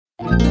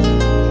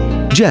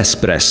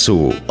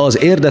JazzPresszó,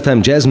 az Érdefem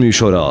jazz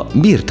műsora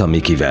Birta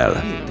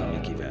Mikivel.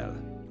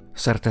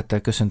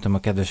 Szeretettel köszöntöm a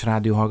kedves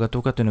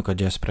rádióhallgatókat, önök a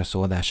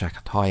JazzPresszó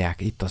adását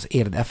hallják itt az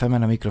Érd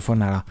FM-en, a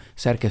mikrofonnál a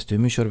szerkesztő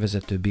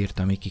műsorvezető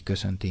Birta Miki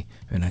köszönti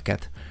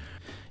önöket.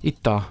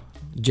 Itt a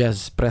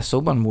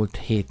JazzPresszóban múlt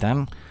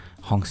héten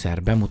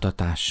hangszer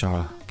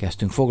bemutatással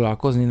kezdtünk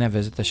foglalkozni,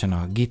 nevezetesen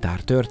a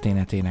gitár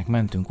történetének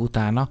mentünk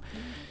utána,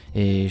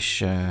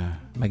 és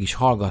meg is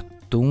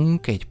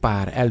hallgattunk egy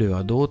pár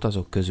előadót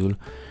azok közül,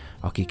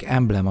 akik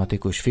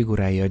emblematikus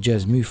figurái a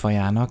jazz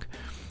műfajának,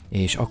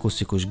 és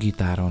akusztikus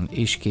gitáron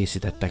is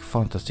készítettek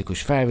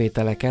fantasztikus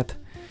felvételeket,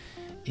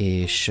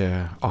 és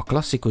a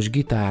klasszikus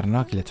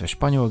gitárnak, illetve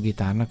spanyol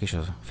gitárnak és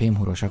a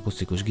fémhúros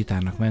akusztikus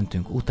gitárnak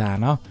mentünk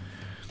utána,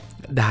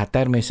 de hát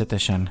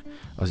természetesen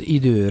az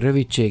idő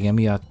rövidsége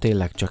miatt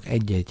tényleg csak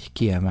egy-egy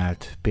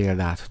kiemelt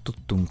példát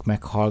tudtunk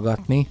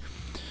meghallgatni.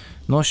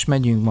 Nos,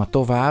 megyünk ma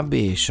tovább,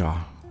 és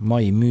a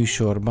mai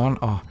műsorban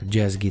a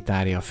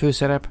jazzgitárja a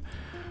főszerep,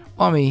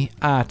 ami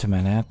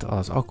átmenet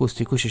az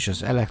akusztikus és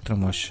az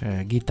elektromos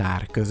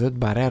gitár között,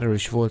 bár erről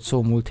is volt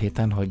szó múlt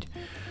héten, hogy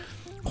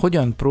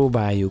hogyan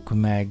próbáljuk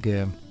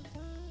meg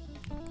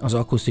az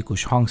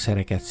akusztikus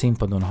hangszereket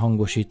színpadon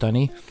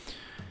hangosítani,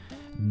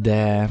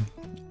 de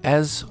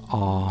ez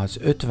az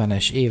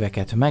 50-es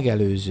éveket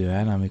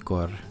megelőzően,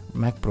 amikor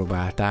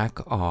megpróbálták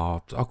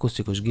az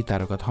akusztikus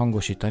gitárokat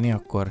hangosítani,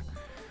 akkor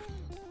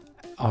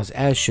az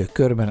első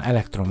körben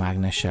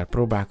elektromágnessel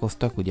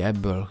próbálkoztak, ugye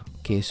ebből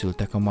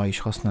készültek a ma is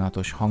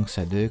használatos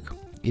hangszedők,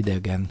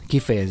 idegen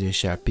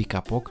kifejezéssel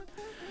pick-upok,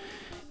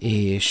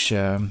 és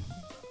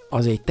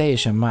az egy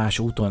teljesen más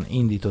úton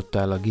indította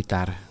el a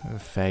gitár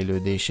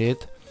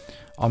fejlődését,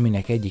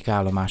 aminek egyik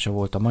állomása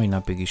volt a mai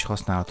napig is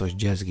használatos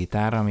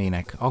jazzgitár,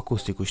 aminek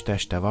akusztikus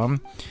teste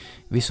van,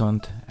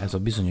 viszont ez a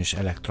bizonyos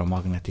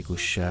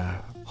elektromagnetikus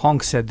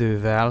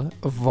hangszedővel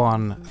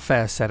van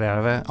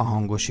felszerelve a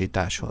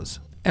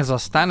hangosításhoz. Ez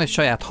aztán egy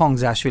saját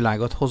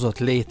hangzásvilágot hozott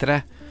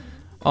létre,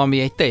 ami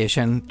egy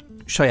teljesen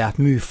saját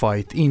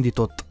műfajt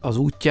indított az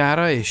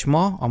útjára, és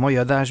ma, a mai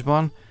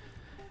adásban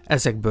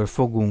ezekből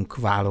fogunk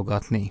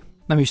válogatni.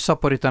 Nem is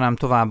szaporítanám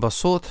tovább a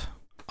szót,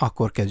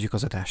 akkor kezdjük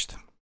az adást.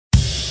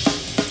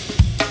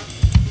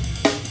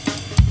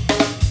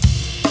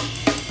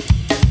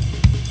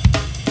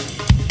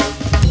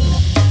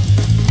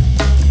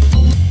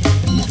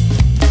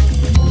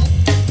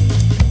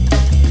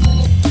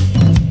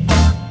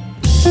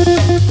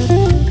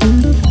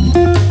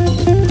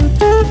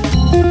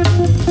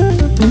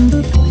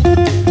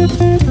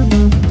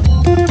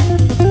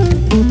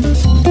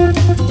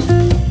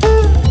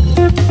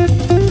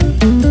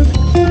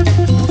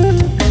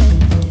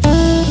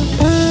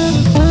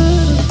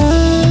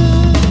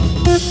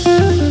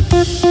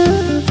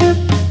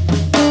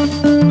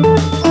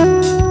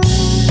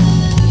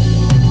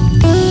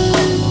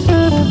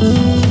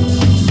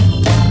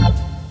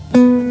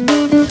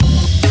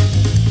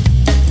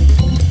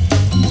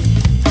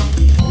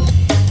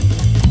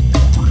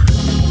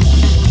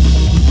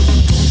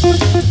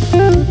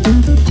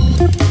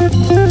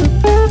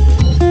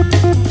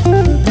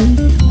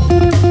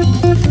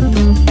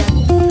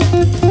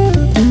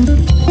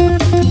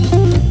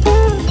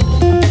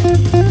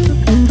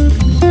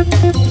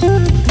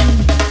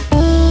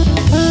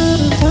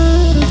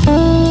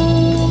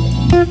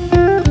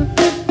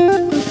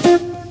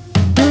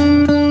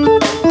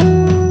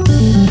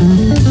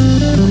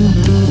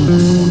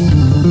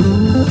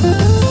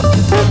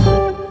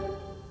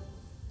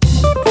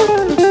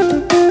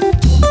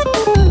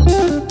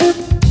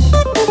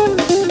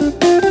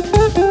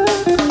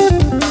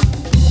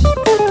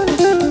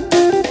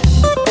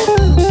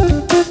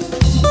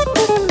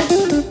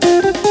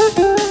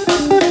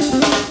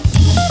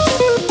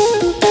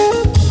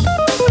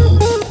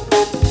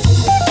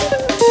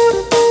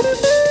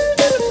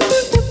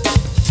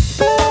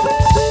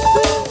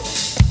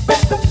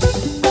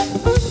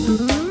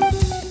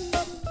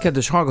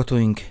 Kedves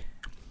hallgatóink,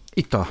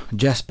 itt a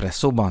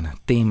JazzPresszóban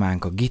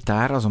témánk a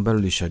gitár, azon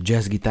belül is a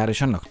jazzgitár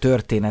és annak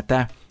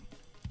története.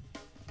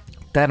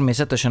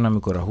 Természetesen,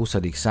 amikor a 20.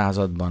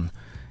 században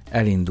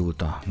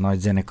elindult a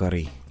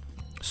nagyzenekari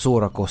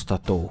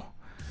szórakoztató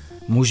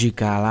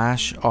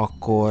muzsikálás,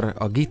 akkor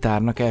a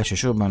gitárnak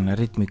elsősorban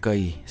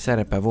ritmikai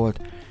szerepe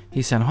volt,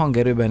 hiszen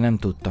hangerőben nem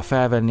tudta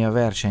felvenni a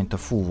versenyt a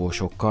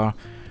fúvósokkal.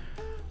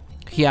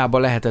 Hiába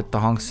lehetett a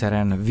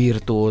hangszeren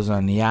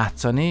virtuózan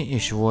játszani,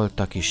 és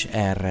voltak is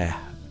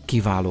erre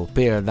kiváló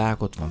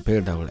példák, ott van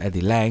például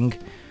Eddie Lang,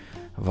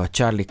 vagy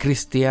Charlie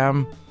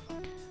Christian.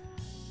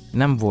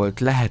 Nem volt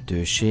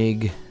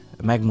lehetőség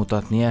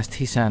megmutatni ezt,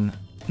 hiszen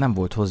nem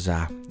volt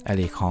hozzá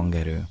elég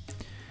hangerő.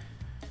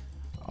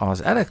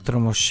 Az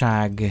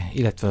elektromosság,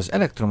 illetve az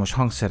elektromos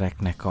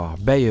hangszereknek a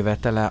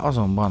bejövetele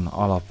azonban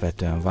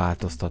alapvetően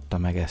változtatta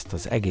meg ezt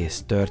az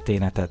egész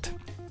történetet.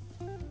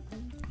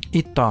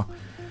 Itt a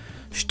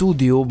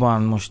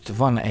stúdióban most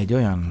van egy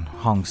olyan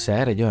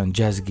hangszer, egy olyan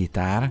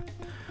jazzgitár,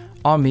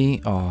 ami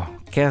a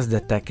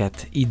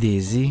kezdeteket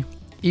idézi,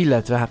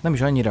 illetve hát nem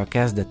is annyira a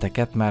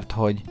kezdeteket, mert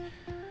hogy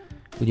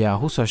ugye a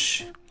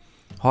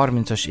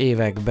 30-as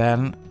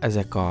években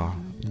ezek a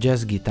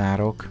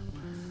jazzgitárok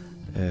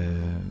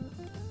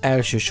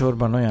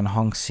elsősorban olyan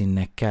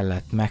hangszínnek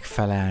kellett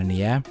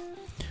megfelelnie,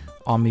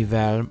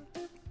 amivel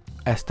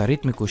ezt a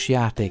ritmikus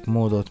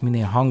játékmódot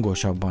minél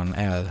hangosabban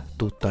el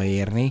tudta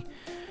érni,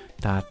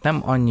 tehát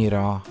nem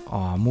annyira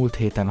a múlt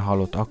héten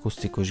hallott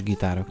akusztikus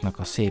gitároknak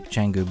a szép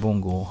csengő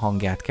bongó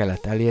hangját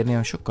kellett elérni,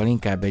 hanem sokkal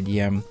inkább egy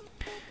ilyen,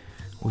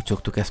 úgy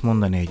szoktuk ezt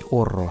mondani, egy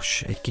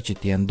orros, egy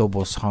kicsit ilyen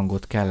doboz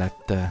hangot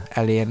kellett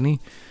elérni,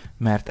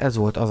 mert ez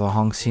volt az a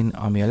hangszín,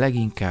 ami a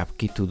leginkább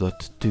ki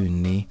tudott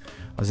tűnni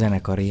a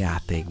zenekari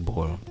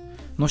játékból.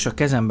 Nos, a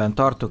kezemben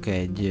tartok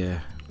egy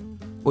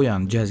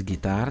olyan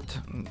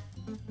jazzgitárt,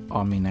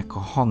 aminek a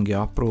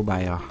hangja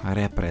próbálja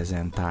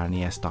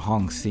reprezentálni ezt a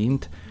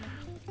hangszínt.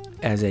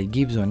 Ez egy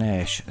Gibson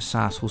ES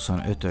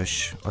 125-ös,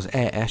 az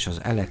ES az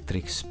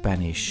Electric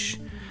Spanish,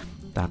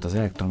 tehát az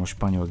elektromos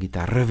spanyol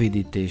gitár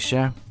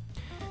rövidítése,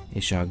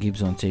 és a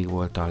Gibson cég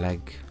volt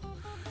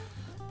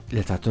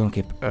illetve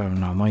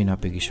tulajdonképpen a mai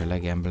napig is a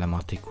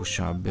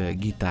legemblematikusabb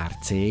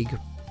gitárcég,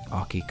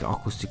 akik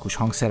akusztikus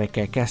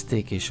hangszerekkel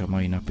kezdték, és a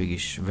mai napig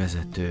is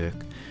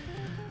vezetők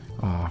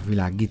a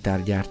világ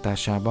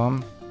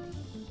gitárgyártásában.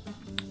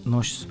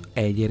 Nos,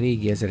 egy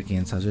régi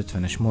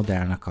 1950-es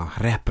modellnek a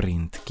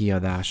reprint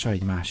kiadása,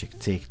 egy másik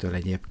cégtől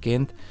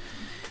egyébként,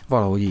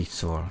 valahogy így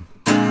szól.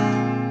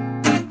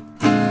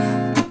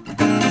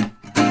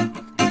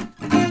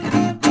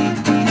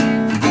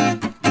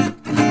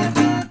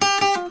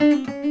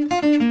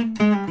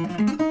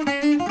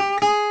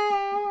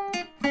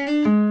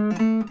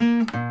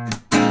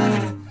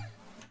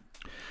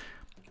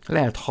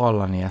 Lehet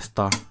hallani ezt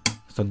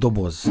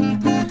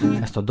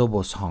a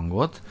doboz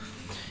hangot,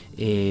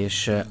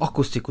 és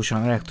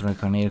akusztikusan,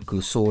 elektronika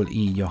nélkül szól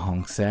így a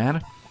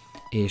hangszer,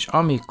 és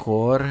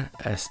amikor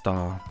ezt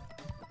a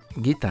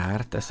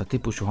gitárt, ezt a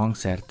típusú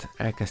hangszert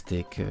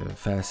elkezdték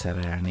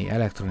felszerelni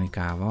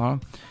elektronikával,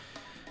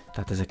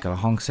 tehát ezekkel a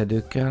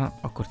hangszedőkkel,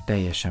 akkor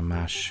teljesen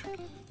más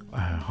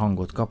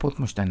hangot kapott.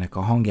 Most ennek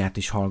a hangját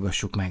is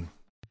hallgassuk meg.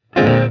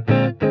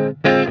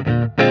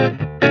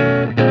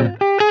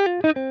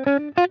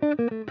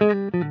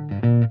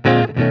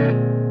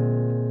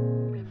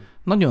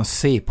 Nagyon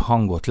szép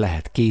hangot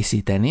lehet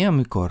készíteni,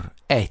 amikor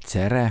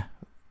egyszerre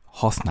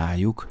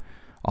használjuk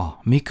a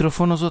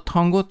mikrofonozott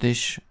hangot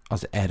és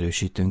az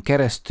erősítőn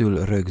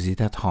keresztül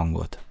rögzített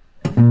hangot.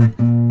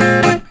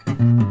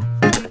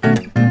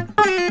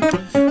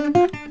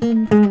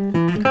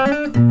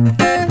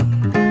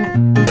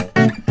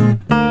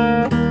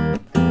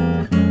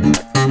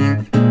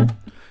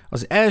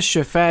 Az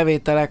első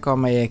felvételek,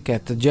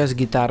 amelyeket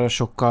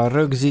jazzgitárosokkal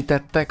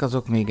rögzítettek,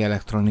 azok még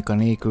elektronika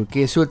nélkül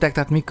készültek,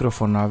 tehát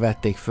mikrofonnal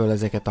vették föl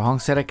ezeket a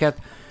hangszereket.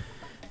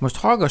 Most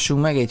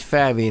hallgassunk meg egy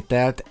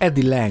felvételt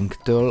Eddie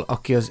Lang-től,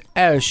 aki az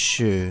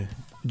első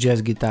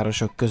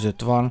jazzgitárosok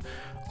között van,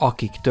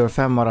 akiktől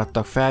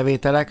fennmaradtak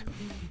felvételek.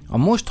 A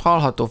most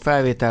hallható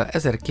felvétel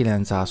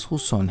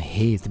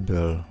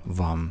 1927-ből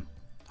van.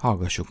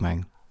 Hallgassuk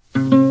meg!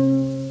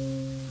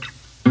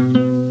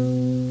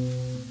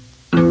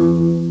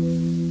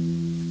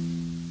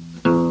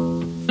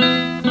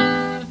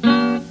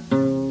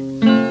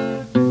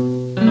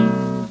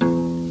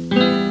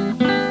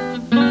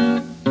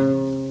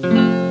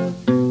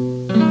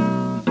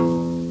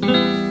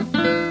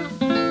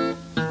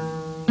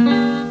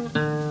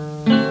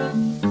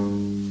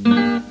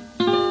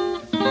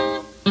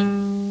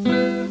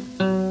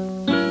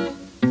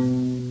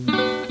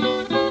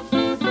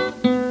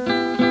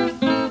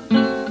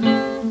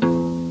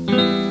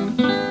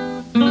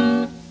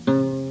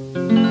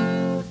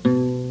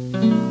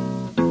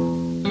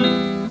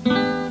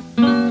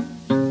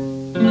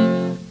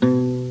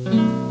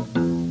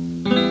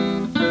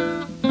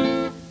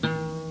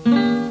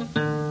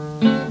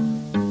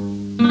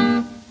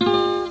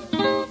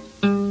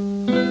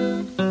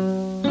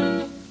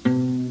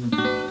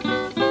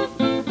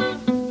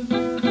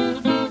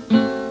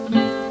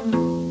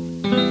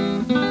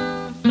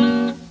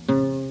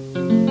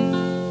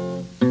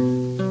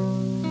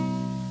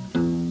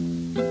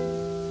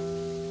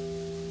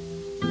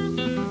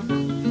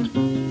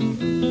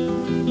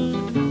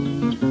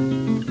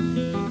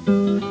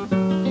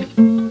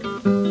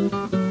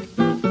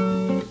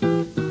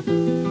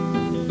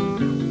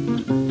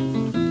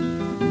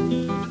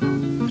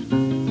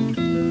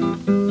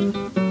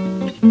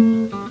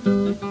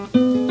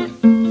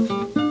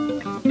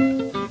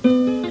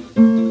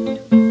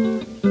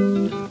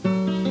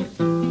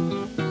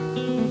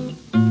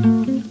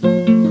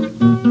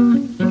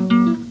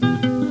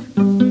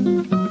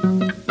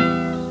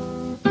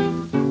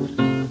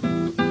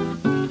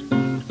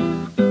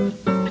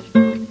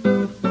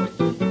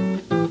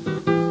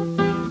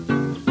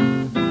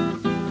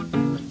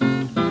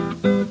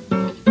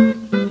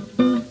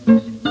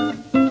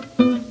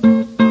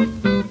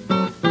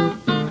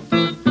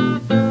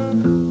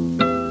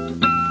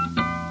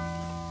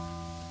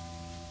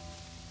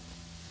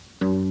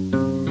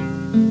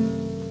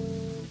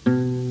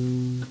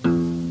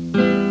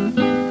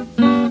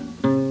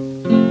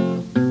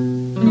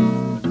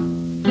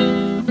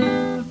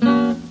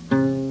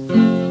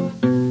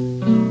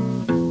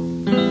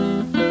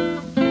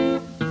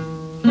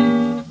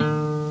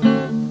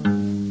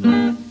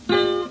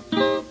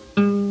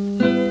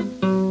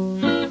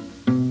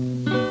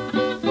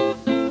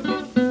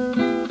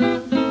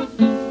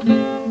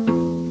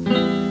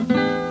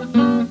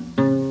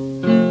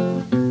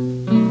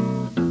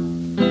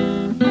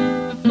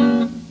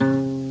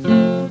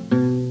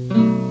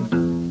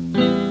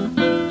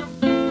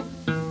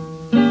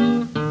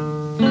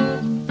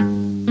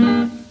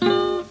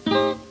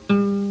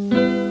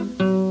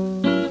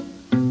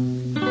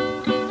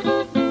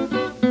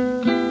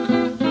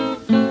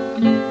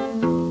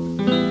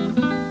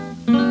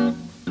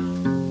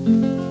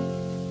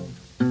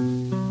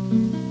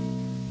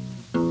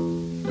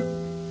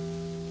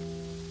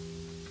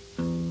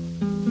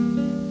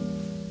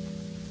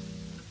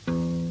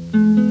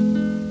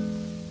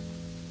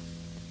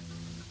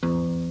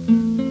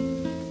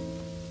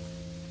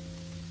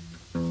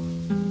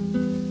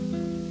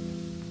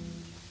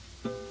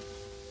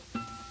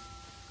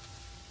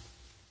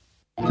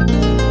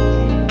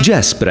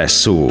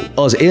 JazzPresszó,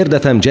 az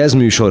érdefem jazz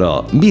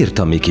műsora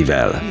Birta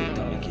Mikivel.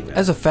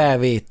 Ez a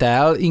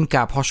felvétel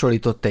inkább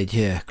hasonlított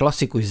egy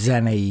klasszikus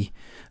zenei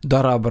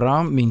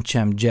darabra, mint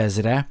sem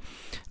jazzre,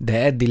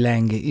 de Eddie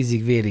Lang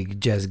izig-vérig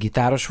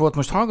jazzgitáros volt.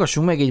 Most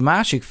hallgassunk meg egy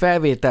másik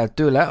felvételt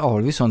tőle,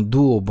 ahol viszont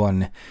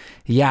duóban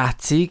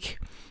játszik,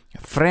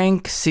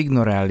 Frank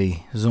Signorelli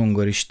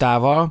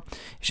zongoristával,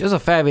 és ez a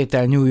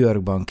felvétel New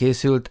Yorkban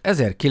készült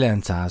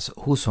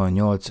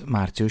 1928.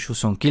 március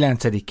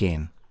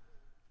 29-én.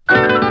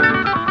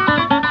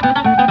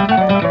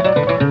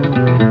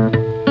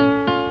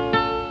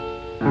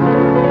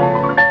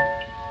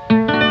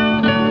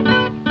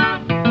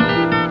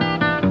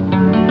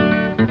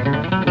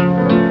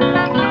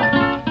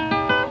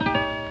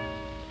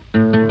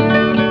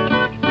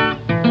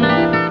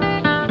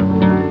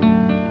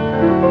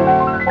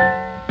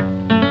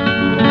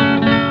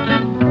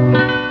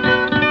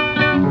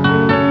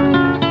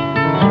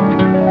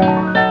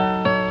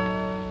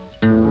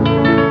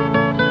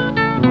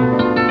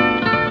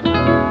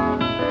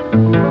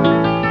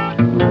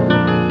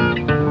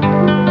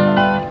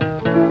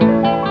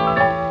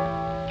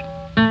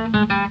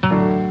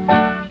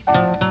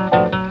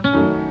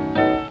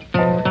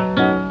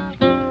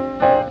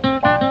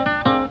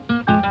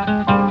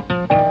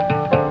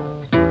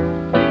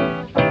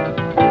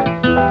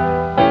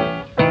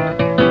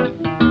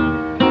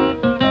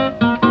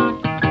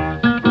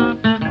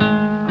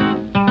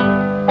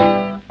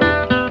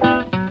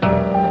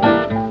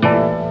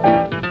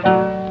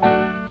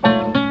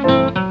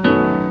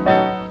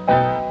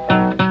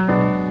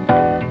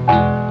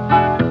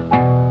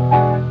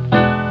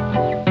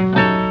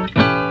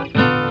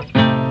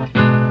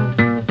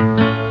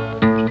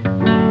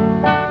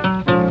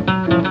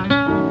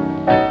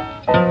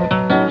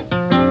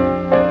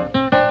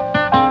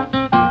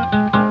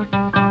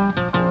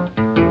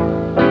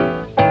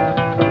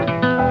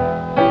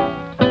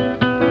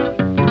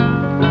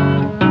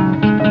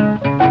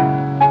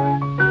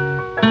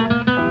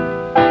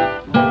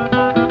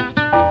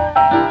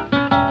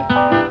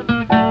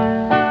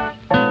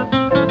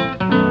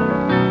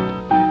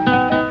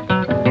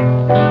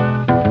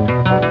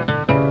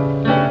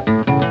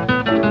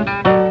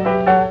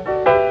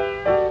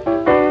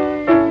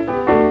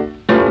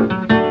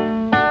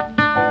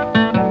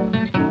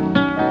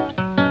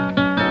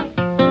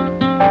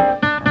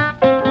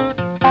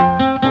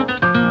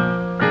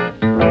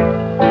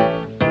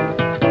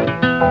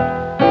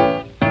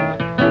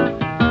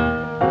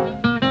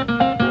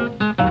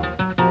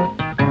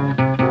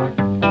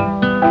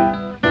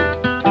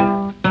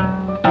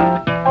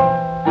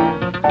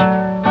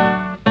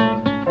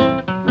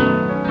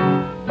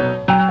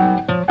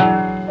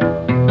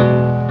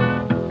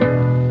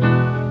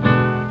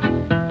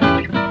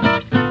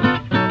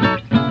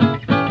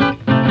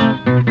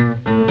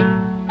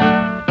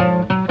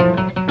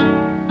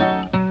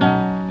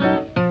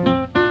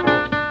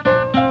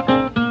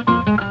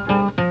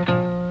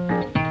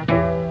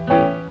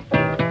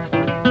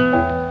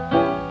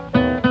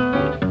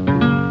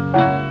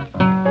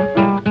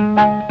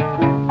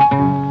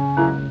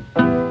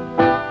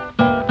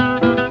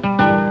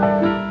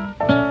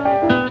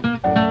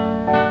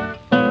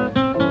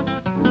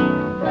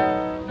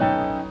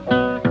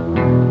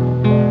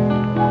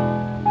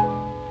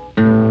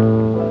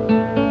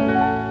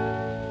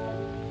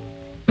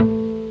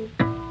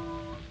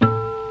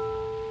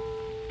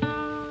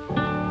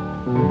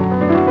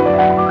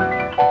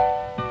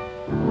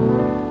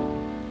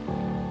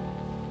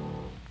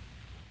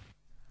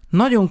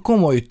 Nagyon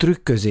komoly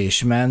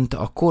trükközés ment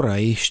a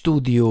korai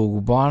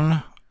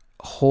stúdiókban,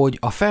 hogy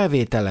a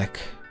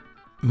felvételek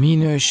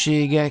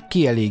minősége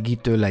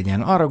kielégítő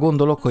legyen. Arra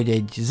gondolok, hogy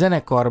egy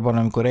zenekarban,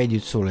 amikor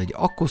együtt szól egy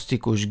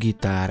akusztikus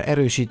gitár,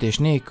 erősítés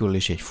nélkül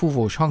és egy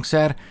fúvós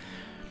hangszer,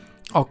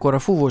 akkor a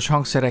fúvós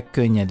hangszerek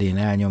könnyedén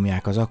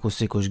elnyomják az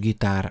akusztikus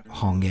gitár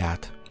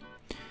hangját.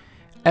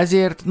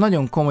 Ezért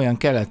nagyon komolyan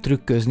kellett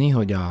trükközni,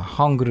 hogy a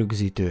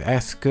hangrögzítő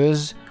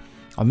eszköz,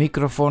 a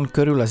mikrofon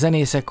körül a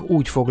zenészek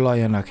úgy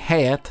foglaljanak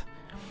helyet,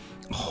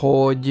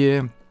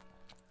 hogy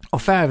a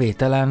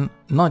felvételen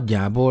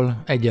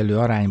nagyjából egyenlő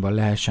arányban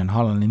lehessen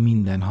hallani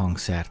minden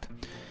hangszert.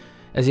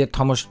 Ezért,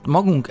 ha most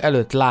magunk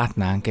előtt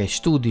látnánk egy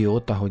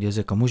stúdiót, ahogy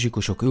ezek a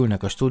muzsikusok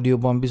ülnek a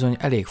stúdióban, bizony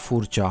elég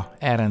furcsa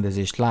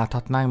elrendezést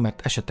láthatnánk,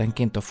 mert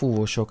esetenként a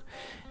fúvósok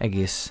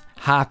egész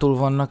hátul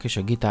vannak, és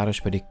a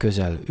gitáros pedig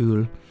közel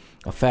ül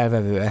a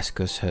felvevő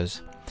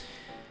eszközhöz.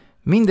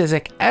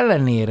 Mindezek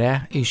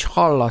ellenére is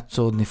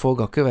hallatszódni fog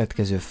a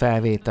következő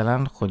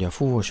felvételen, hogy a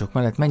fúvósok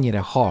mellett mennyire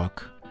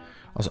halk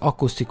az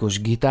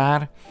akusztikus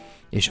gitár,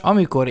 és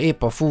amikor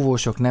épp a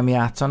fúvósok nem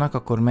játszanak,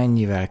 akkor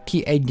mennyivel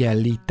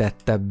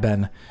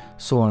kiegyenlítettebben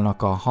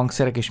szólnak a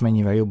hangszerek, és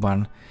mennyivel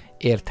jobban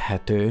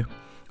érthető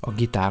a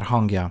gitár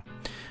hangja.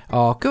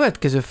 A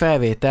következő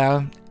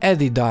felvétel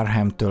Eddie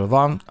Durhamtől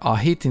van, a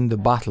Hit in the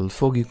Bottle-t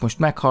fogjuk most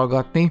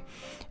meghallgatni.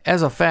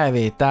 Ez a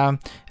felvétel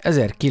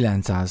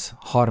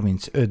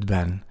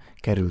 1935-ben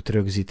került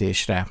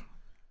rögzítésre.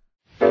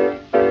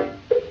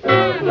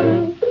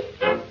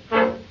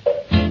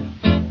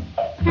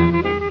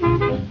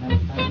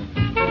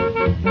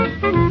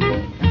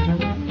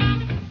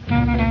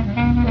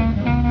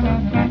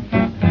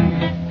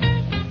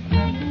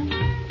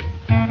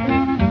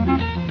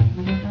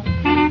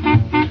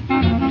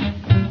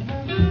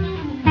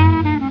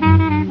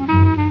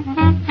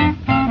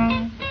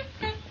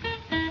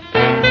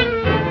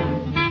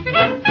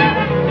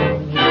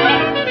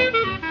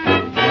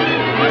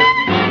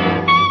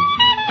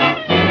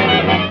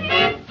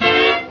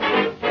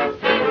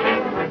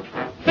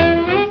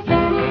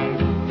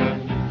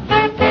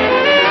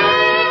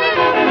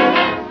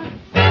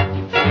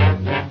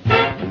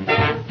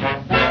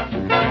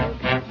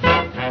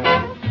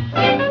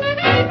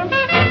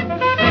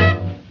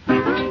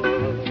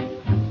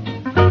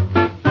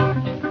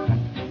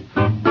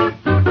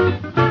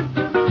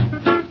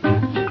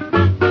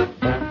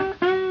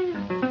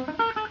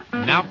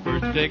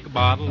 take a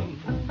bottle,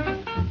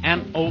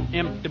 an old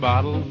empty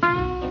bottle.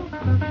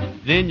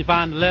 Then you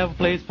find a level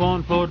place,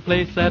 point floor to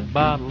place that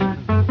bottle.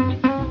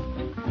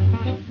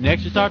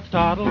 Next you start to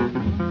toddle,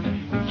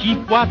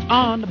 keep watch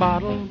on the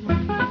bottle.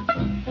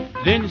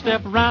 Then you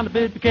step around a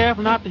bit, be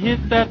careful not to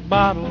hit that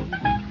bottle.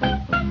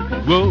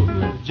 Whoa,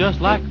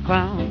 just like a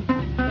clown,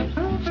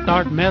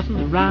 start messing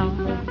around.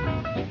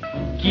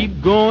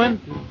 Keep going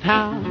to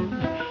town.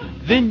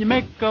 Then you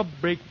make a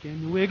break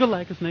and you wiggle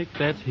like a snake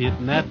that's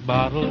hitting that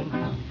bottle.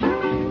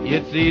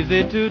 It's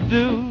easy to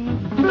do,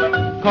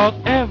 'cause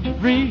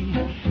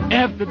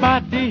everybody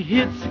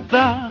hits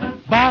the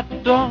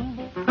bottle.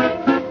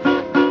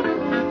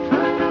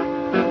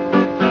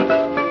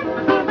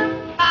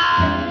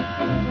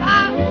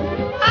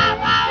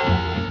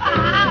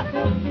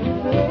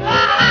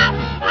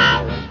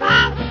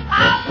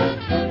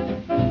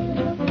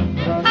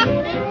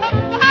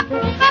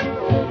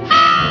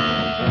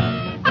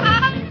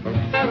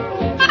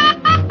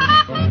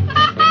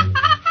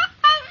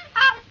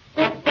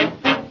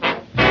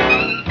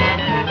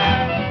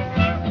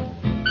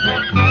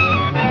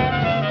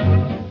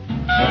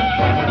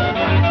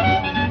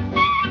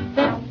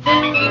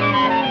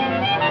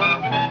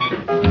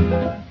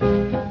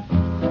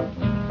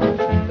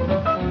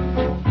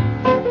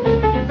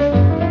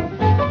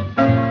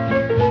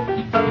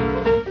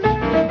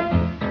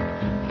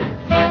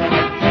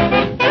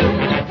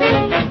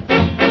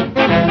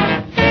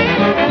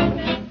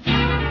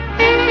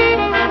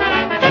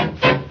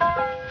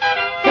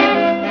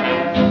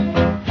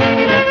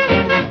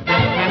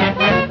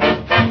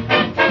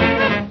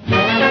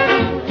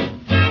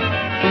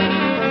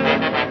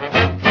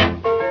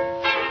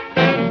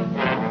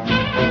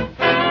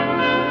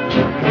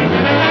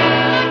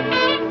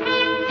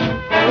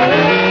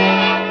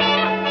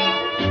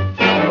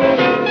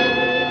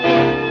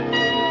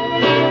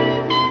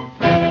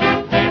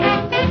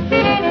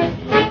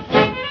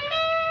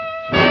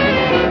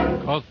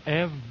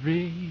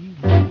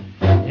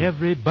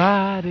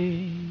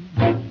 Everybody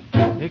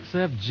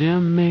except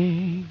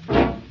Jimmy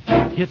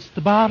hits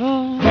the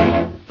bottle.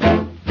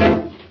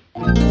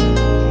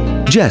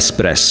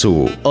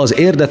 JazzPresszó, az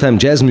Érdefem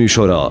jazz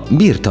műsora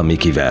Birta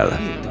Mikivel.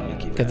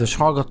 Kedves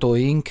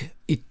hallgatóink,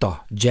 itt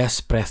a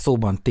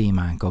JazzPresszóban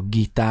témánk a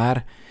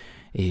gitár,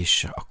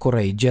 és a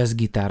korai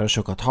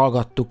jazzgitárosokat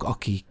hallgattuk,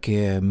 akik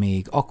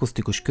még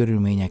akusztikus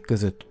körülmények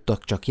között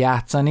tudtak csak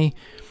játszani,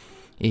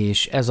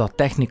 és ez a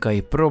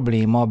technikai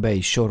probléma be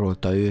is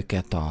sorolta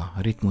őket a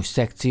ritmus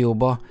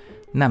szekcióba,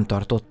 nem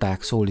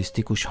tartották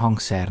szólisztikus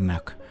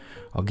hangszernek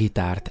a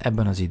gitárt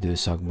ebben az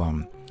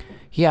időszakban.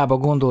 Hiába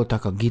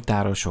gondoltak a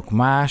gitárosok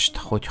mást,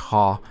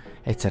 hogyha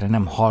egyszerre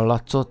nem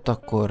hallatszott,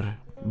 akkor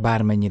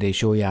bármennyire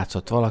is jól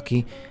játszott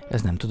valaki,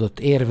 ez nem tudott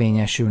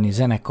érvényesülni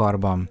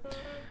zenekarban.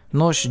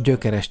 Nos,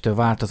 gyökerestől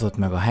változott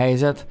meg a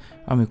helyzet,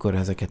 amikor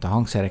ezeket a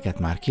hangszereket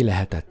már ki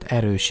lehetett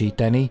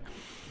erősíteni,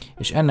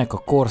 és ennek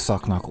a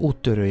korszaknak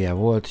úttörője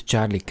volt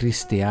Charlie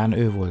Christian,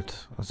 ő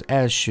volt az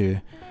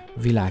első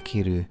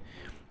világhírű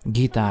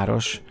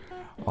gitáros,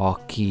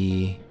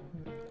 aki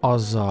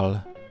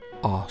azzal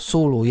a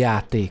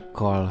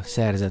szólójátékkal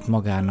szerzett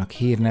magának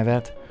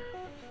hírnevet,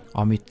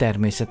 amit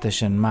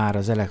természetesen már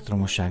az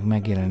elektromosság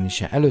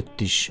megjelenése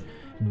előtt is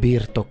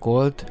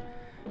birtokolt,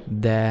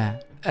 de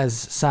ez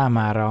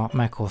számára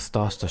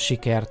meghozta azt a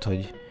sikert,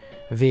 hogy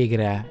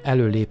végre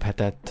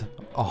előléphetett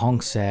a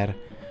hangszer,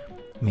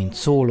 mint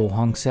szóló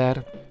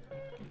hangszer,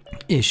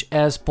 és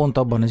ez pont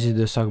abban az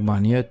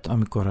időszakban jött,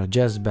 amikor a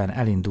jazzben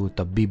elindult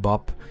a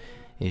bebop,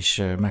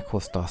 és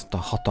meghozta azt a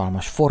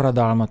hatalmas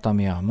forradalmat,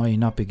 ami a mai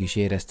napig is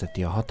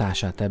érezteti a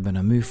hatását ebben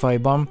a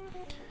műfajban.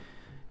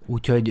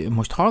 Úgyhogy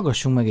most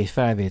hallgassunk meg egy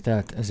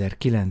felvételt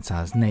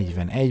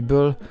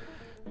 1941-ből,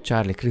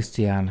 Charlie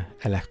Christian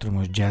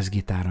elektromos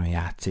jazzgitáron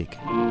játszik.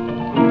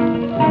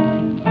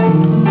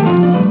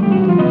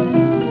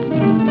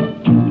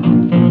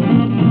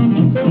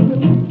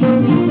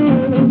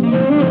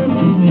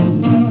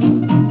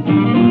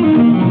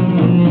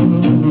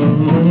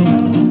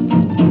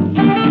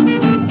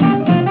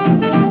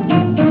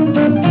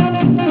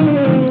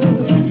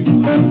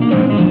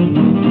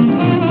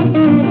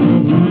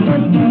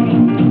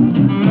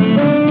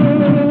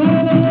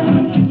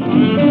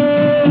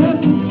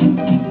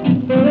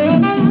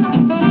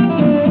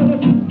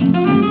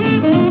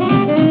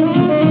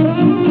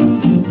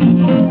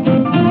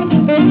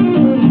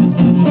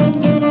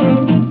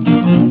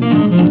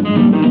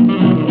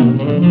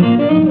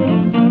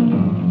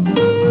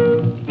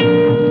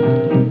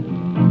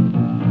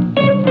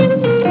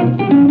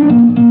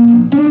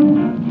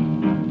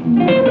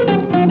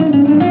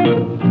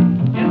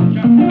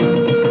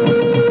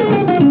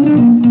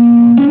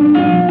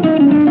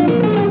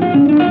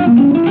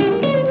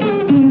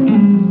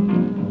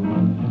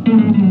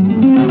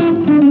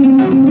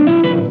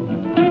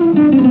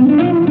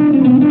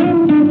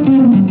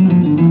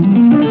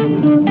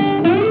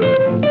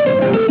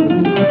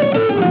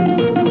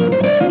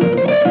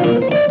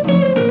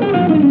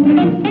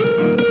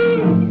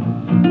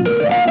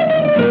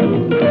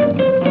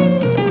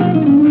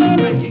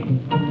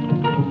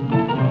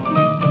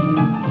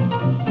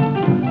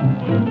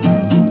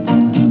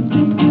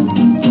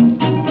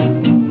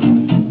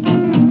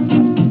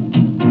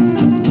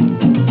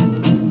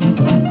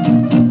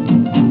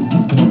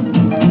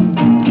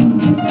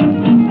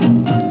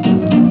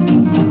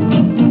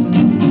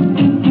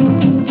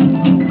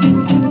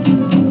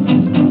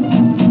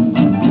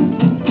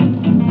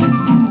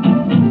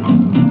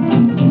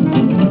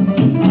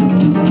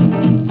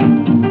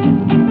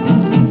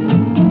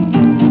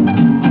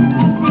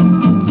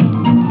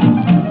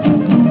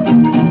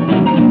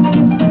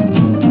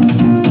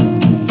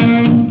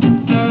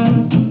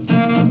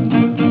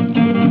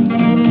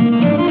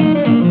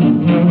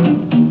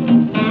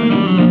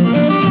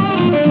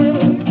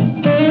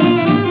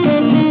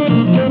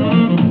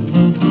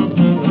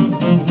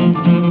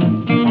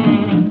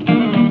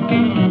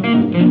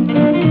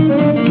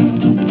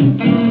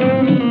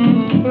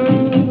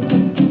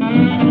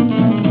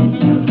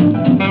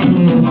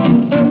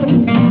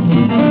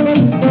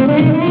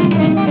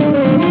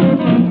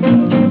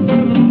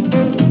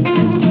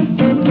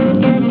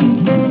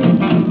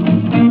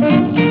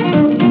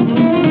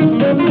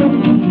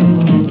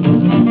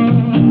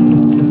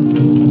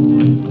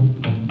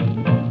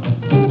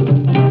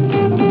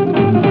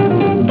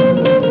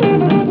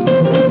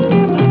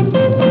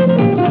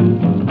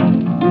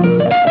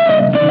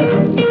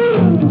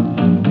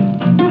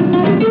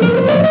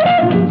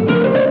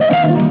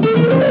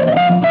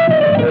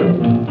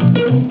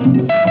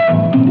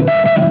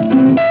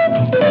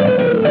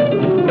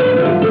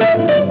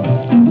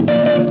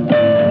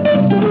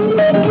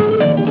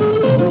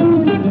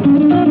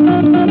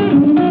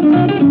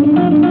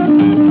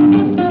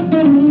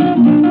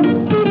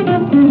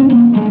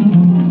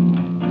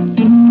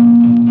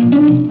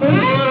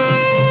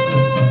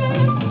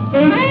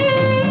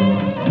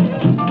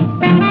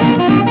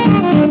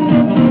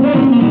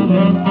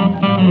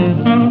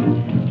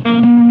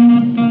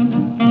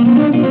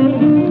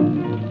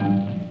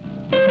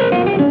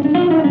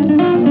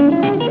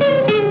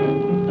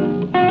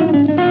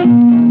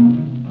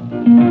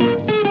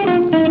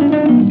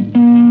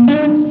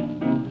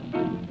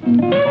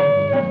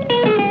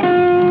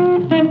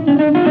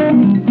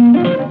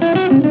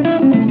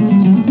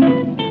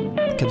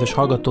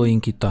 Kedves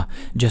hallgatóink, itt a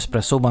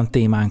JazzPresszóban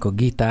témánk a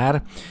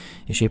gitár,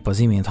 és épp az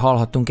imént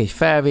hallhattunk egy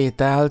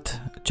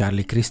felvételt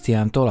Charlie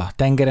Christiantól, a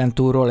Tengeren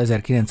túlról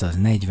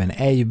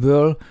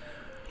 1941-ből,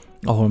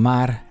 ahol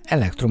már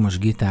elektromos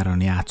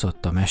gitáron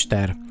játszott a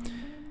mester.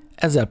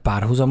 Ezzel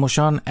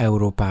párhuzamosan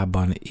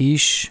Európában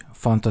is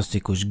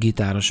fantasztikus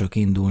gitárosok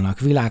indulnak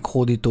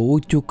világhódító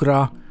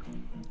útjukra.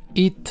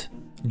 Itt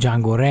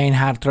Django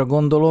Reinhardtra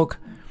gondolok,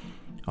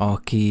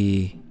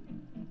 aki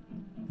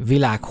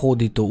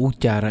világhódító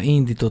útjára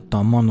indította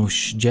a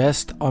manus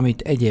jazzt,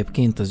 amit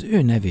egyébként az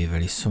ő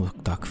nevével is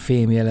szoktak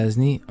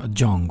fémjelezni, a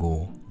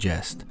Django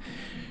jazzt.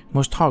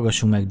 Most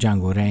hallgassunk meg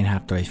Django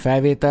Reinhardtól egy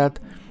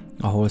felvételt,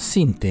 ahol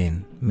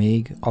szintén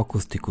még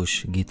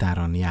akusztikus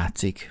gitáron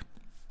játszik.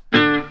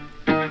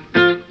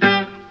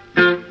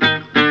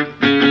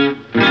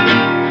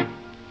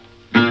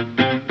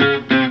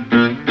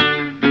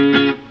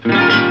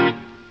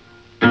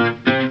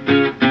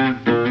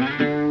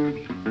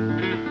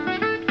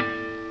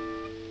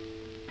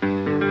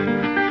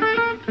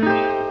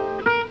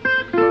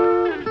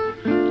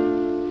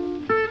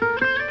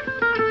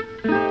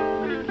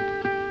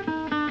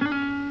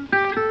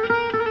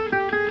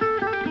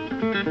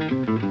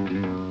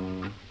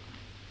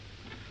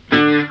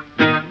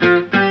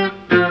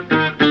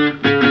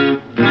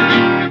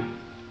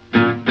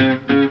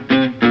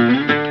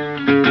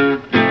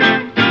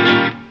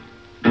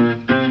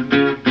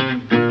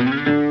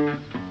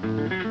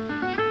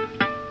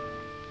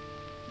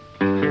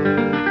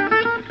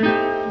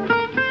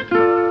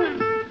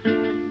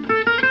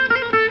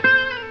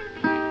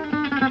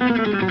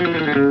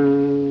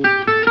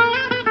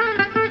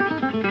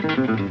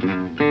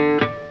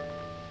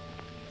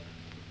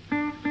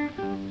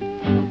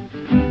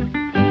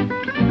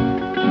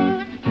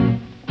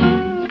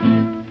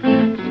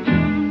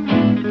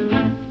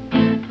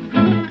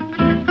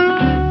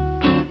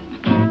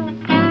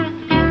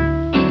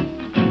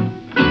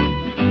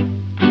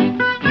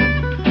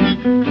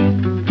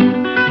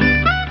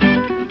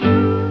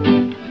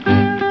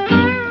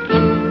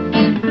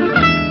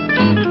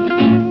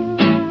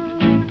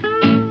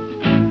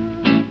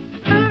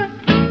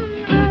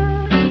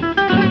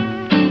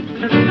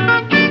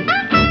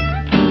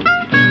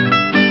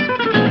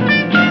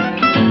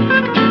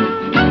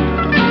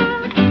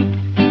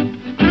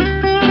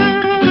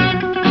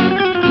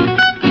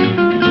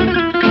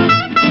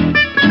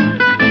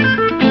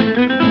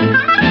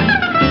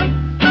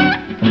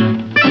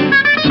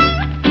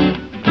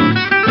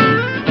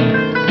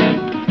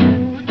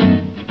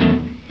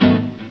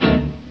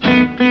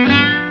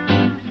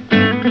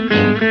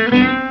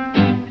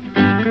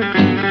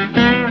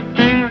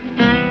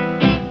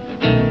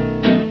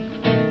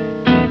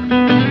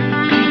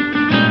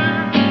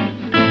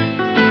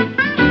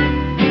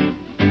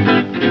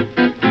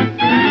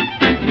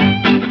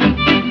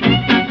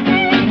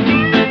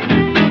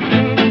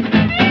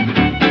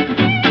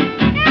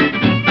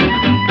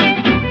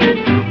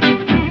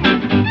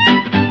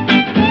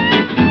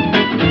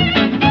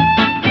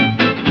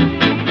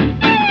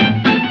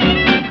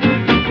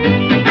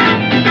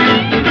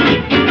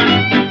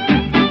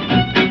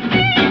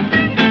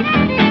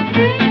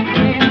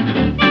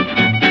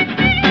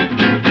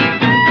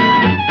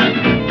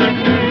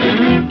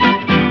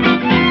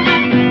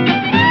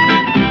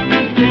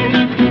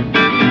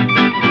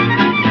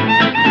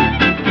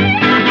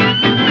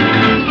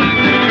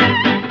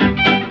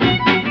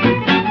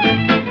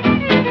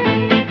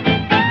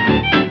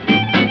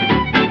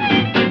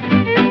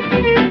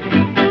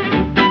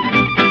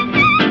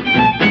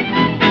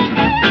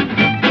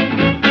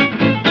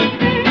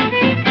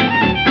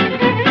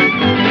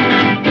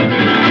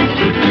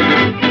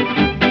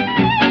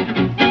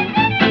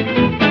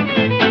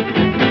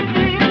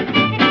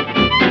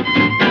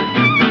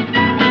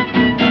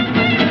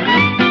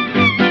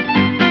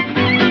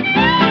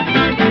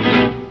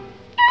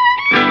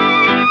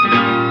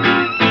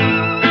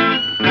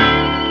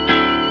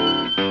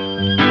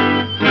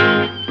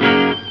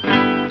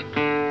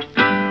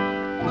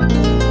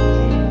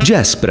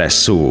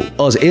 JazzPresszó,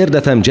 az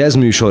Érdefem jazz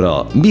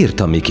műsora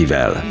Birta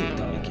Mikivel.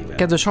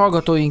 Kedves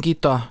hallgatóink,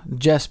 itt a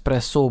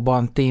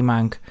JazzPresszóban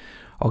témánk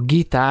a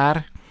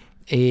gitár,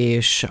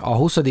 és a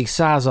 20.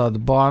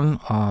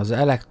 században az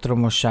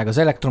elektromosság, az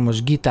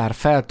elektromos gitár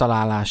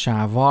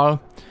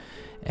feltalálásával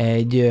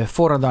egy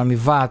forradalmi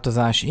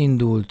változás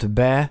indult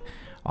be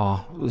a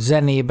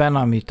zenében,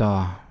 amit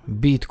a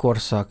beat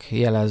korszak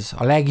jelez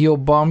a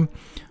legjobban,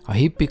 a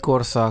hippie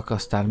korszak,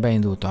 aztán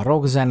beindult a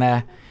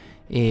rockzene,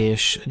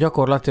 és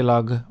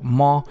gyakorlatilag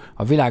ma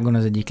a világon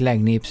az egyik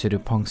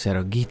legnépszerűbb hangszer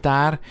a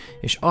gitár,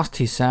 és azt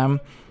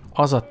hiszem,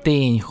 az a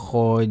tény,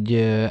 hogy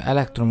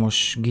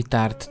elektromos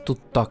gitárt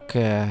tudtak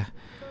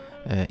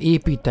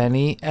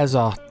építeni, ez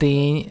a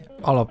tény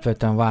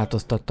alapvetően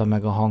változtatta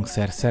meg a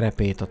hangszer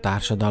szerepét a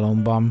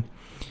társadalomban.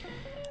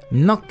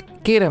 Na,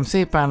 kérem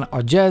szépen, a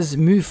jazz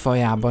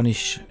műfajában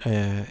is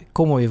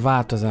komoly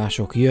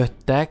változások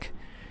jöttek,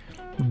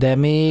 de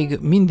még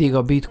mindig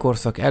a beat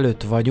korszak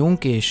előtt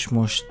vagyunk, és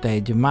most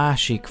egy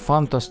másik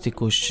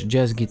fantasztikus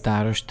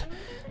jazzgitárost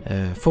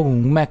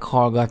fogunk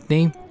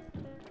meghallgatni,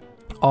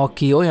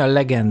 aki olyan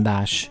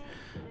legendás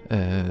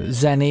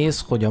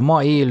zenész, hogy a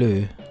ma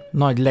élő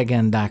nagy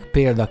legendák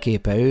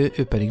példaképe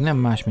ő pedig nem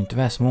más, mint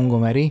Wes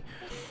Montgomery,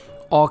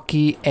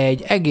 aki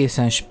egy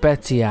egészen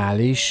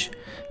speciális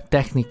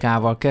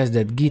technikával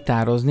kezdett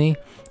gitározni,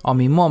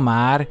 ami ma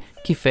már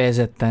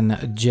kifejezetten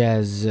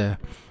jazz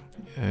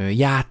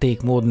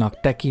játékmódnak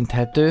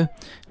tekinthető.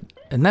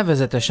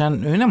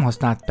 Nevezetesen ő nem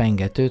használt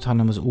pengetőt,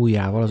 hanem az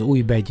ujjával, az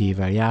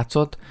ujjbegyével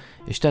játszott,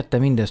 és tette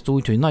mindezt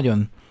úgy, hogy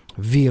nagyon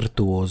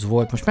virtuóz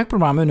volt. Most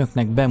megpróbálom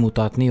önöknek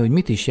bemutatni, hogy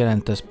mit is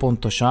jelent ez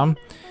pontosan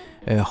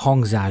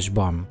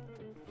hangzásban.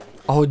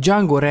 Ahogy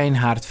Django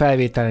Reinhardt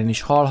felvételen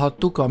is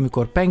hallhattuk,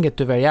 amikor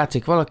pengetővel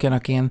játszik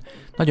valakinek ilyen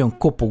nagyon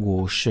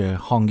kopogós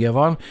hangja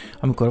van,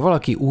 amikor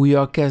valaki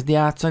ujjal kezd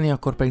játszani,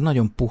 akkor pedig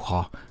nagyon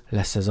puha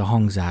lesz ez a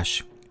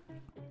hangzás.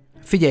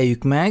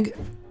 Figyeljük meg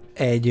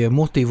egy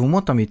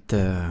motívumot, amit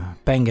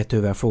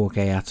pengetővel fogok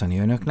eljátszani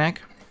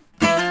önöknek.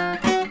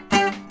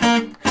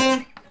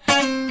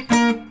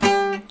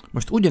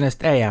 Most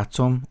ugyanezt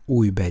eljátszom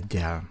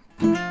ujjbeggyel.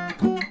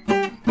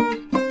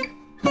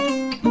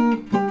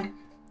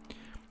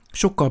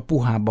 Sokkal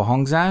puhább a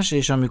hangzás,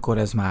 és amikor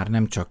ez már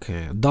nem csak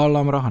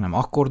dallamra, hanem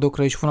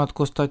akkordokra is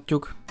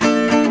vonatkoztatjuk.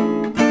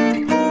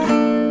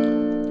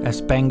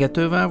 Ez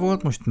pengetővel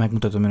volt, most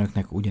megmutatom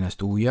önöknek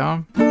ugyanezt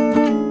ujjal.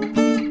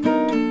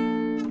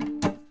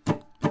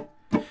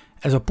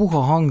 Ez a puha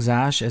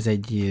hangzás, ez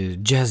egy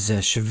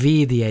jazzes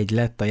védjegy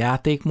lett a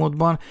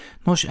játékmódban,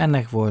 nos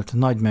ennek volt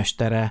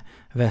nagymestere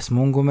Wes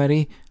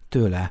Montgomery,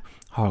 tőle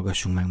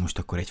hallgassunk meg most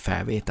akkor egy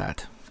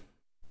felvételt.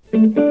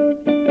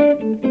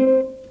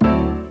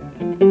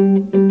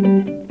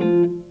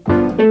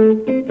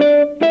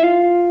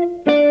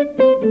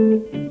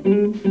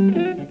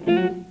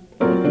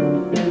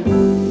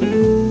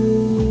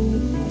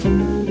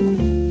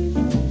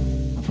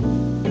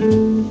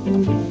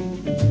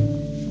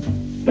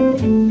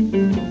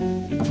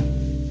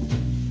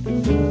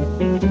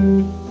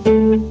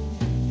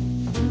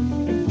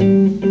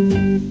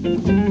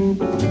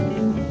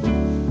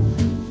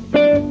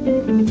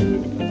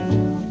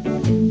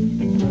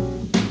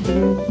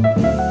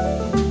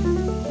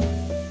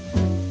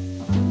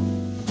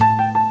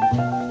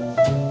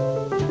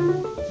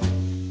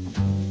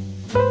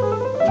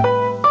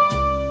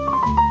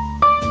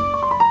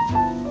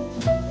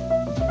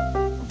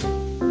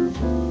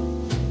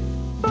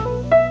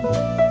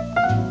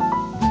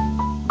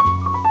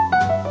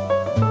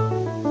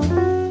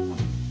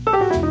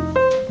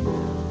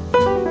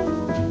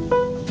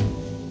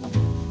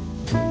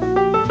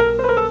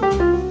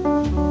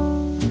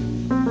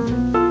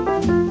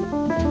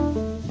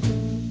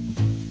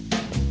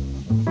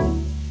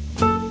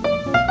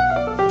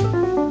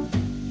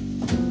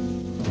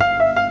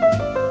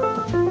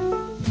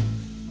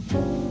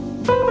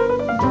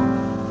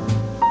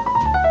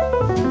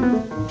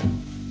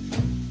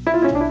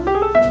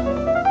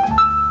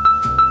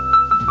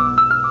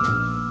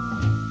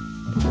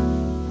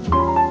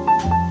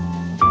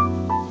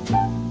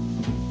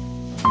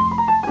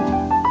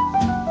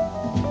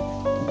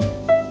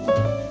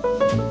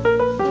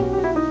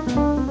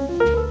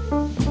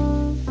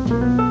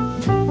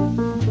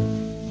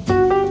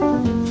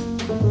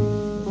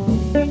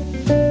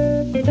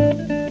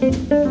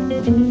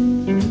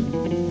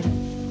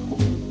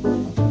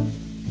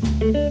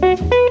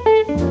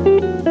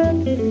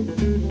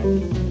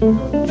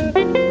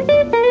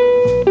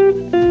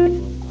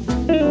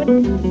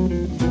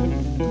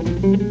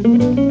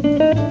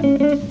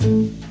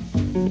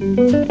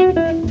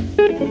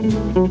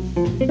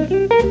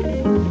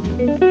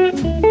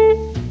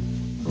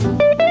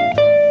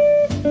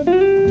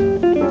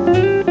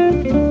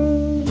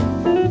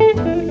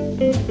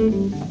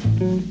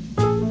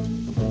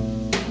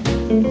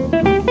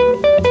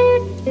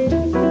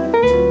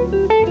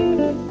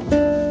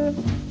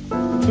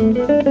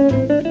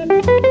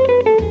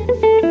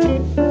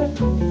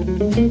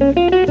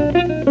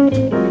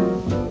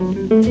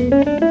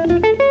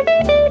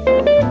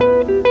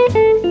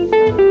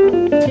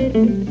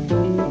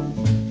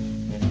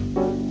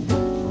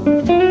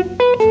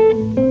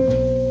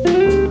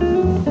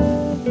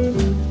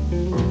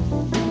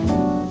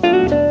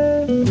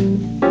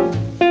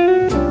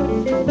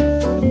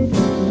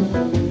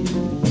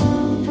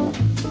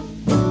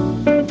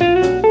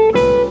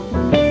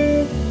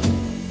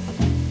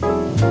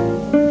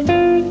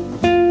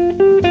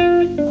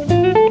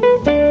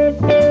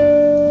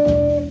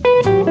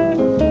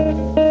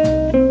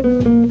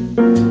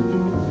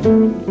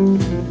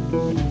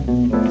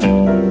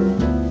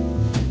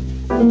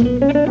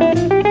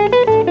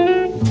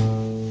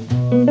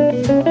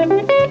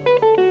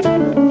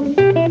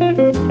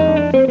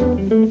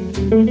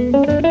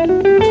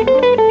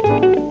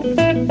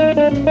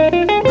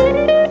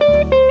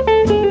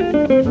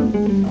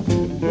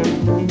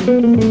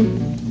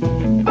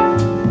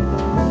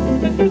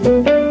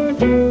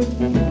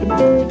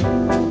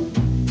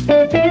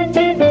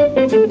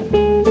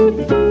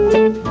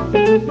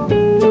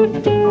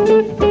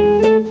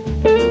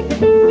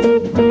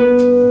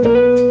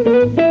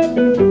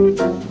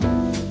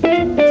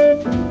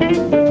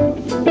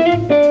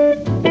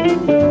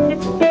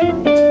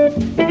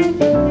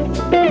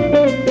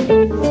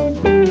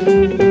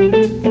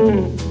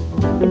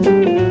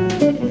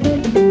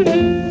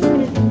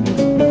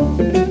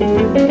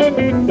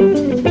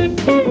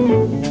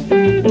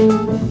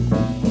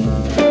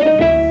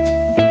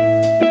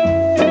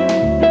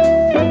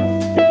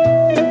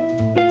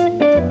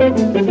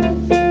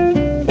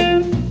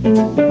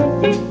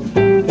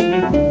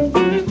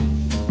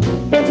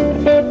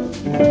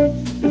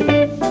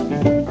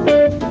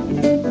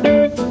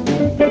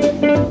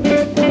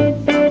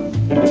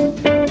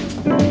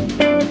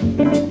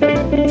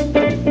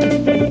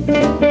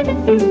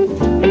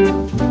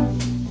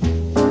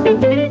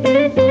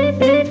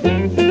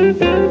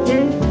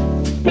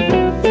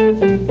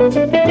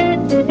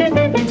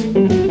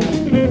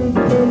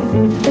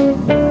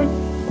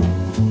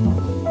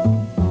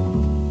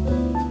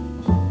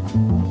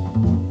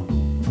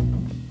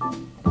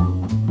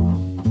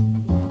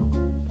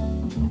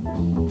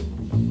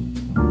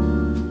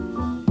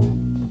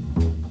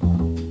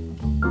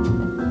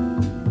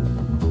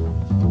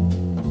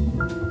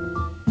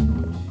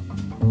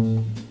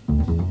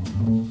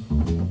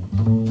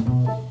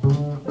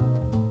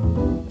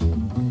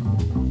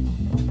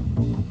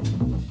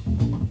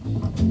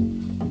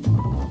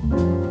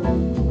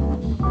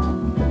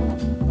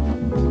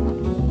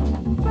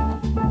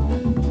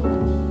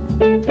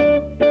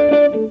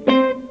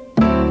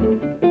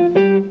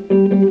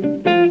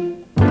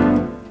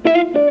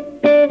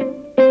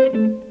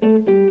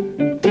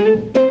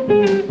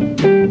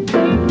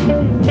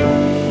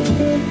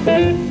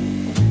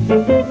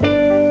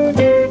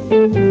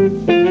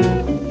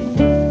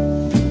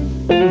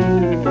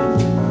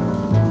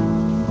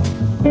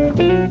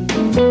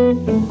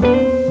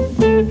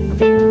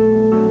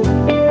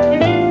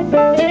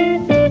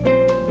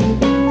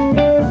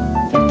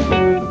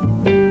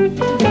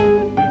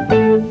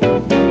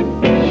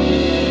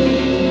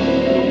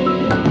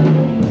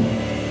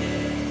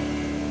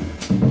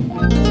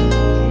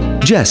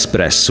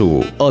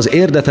 JazzPresszó, az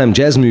érdefem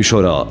jazz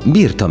műsora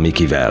Birta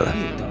Mikivel.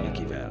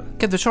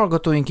 Kedves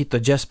hallgatóink, itt a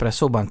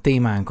JazzPresszóban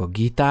témánk a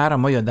gitár, a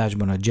mai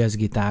adásban a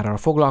jazzgitárral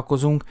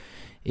foglalkozunk,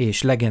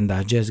 és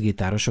legendás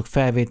jazzgitárosok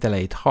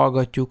felvételeit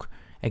hallgatjuk,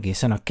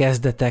 egészen a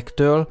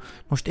kezdetektől.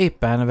 Most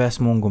éppen Wes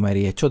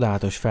Montgomery egy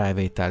csodálatos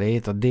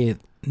felvételét, a The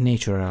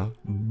Natural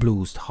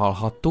Blues-t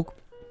hallhattuk,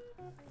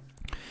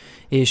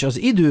 és az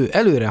idő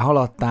előre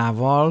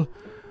haladtával,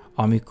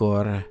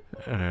 amikor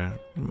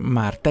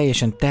már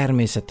teljesen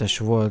természetes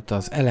volt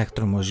az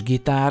elektromos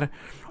gitár,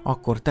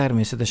 akkor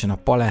természetesen a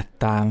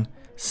palettán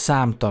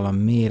számtalan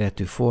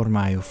méretű,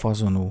 formájú,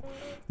 fazonú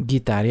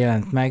gitár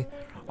jelent meg,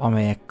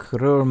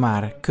 amelyekről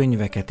már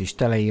könyveket is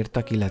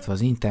teleírtak, illetve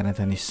az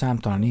interneten is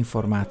számtalan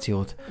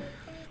információt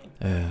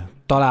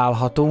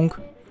találhatunk,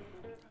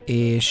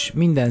 és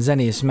minden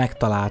zenész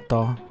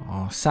megtalálta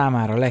a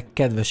számára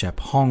legkedvesebb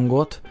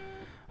hangot.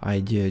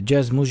 Egy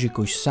jazz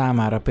muzsikus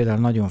számára például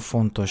nagyon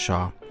fontos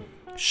a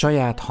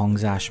saját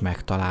hangzás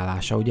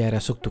megtalálása. Ugye erre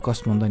szoktuk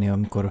azt mondani,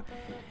 amikor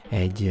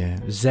egy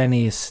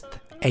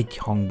zenészt egy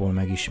hangból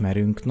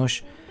megismerünk.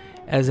 Nos,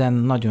 ezen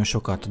nagyon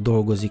sokat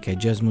dolgozik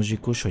egy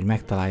jazzmuzsikus, hogy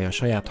megtalálja a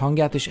saját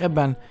hangját, és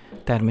ebben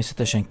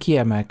természetesen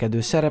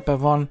kiemelkedő szerepe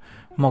van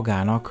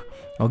magának,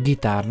 a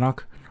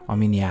gitárnak,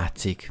 amin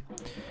játszik.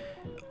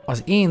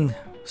 Az én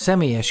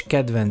személyes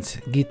kedvenc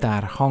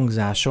gitár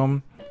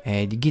hangzásom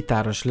egy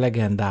gitáros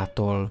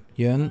legendától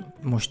jön,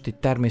 most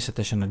itt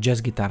természetesen a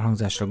jazzgitár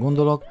hangzásra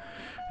gondolok,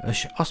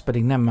 és az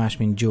pedig nem más,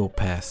 mint Joe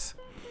Pass.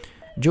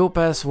 Joe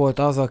Pass volt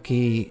az,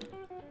 aki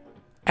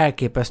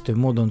elképesztő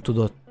módon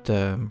tudott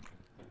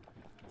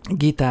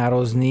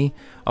gitározni,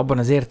 abban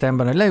az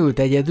értelemben, hogy leült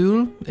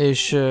egyedül,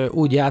 és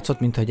úgy játszott,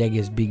 mintha egy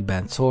egész big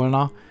band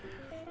szólna.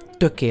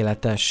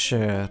 Tökéletes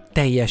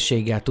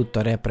teljességgel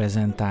tudta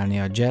reprezentálni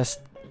a jazzt,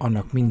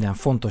 annak minden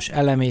fontos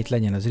elemét,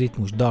 legyen az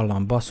ritmus,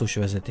 dallam,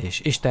 basszusvezetés,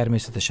 és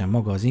természetesen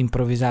maga az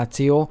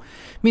improvizáció.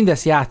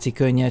 Mindezt játszik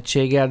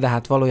könnyedséggel, de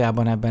hát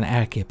valójában ebben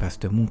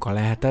elképesztő munka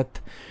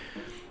lehetett,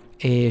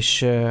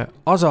 és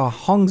az a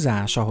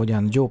hangzás,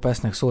 ahogyan Joe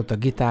Passnek szólt a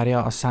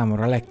gitárja, a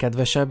számomra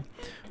legkedvesebb,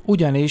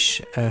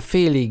 ugyanis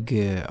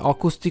félig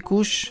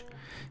akusztikus,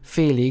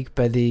 félig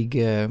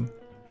pedig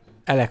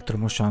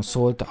elektromosan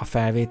szólt a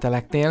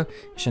felvételeknél,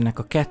 és ennek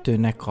a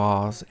kettőnek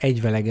az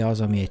egyvelege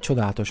az, ami egy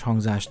csodálatos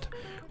hangzást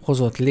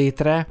hozott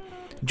létre.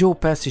 Joe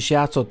Pass is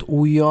játszott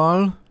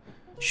ujjal,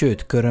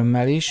 sőt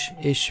körömmel is,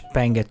 és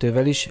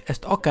pengetővel is,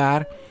 ezt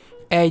akár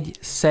egy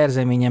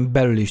szerzeményen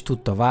belül is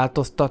tudta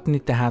változtatni,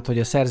 tehát hogy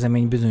a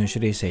szerzemény bizonyos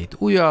részeit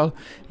ujjal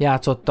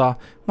játszotta,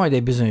 majd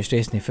egy bizonyos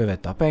résznél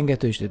fölvette a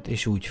pengetőt,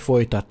 és úgy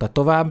folytatta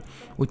tovább.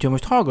 Úgyhogy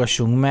most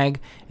hallgassunk meg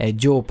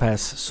egy Joe Pass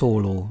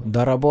szóló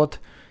darabot,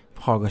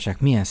 hallgassák,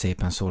 milyen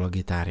szépen szól a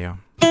gitárja.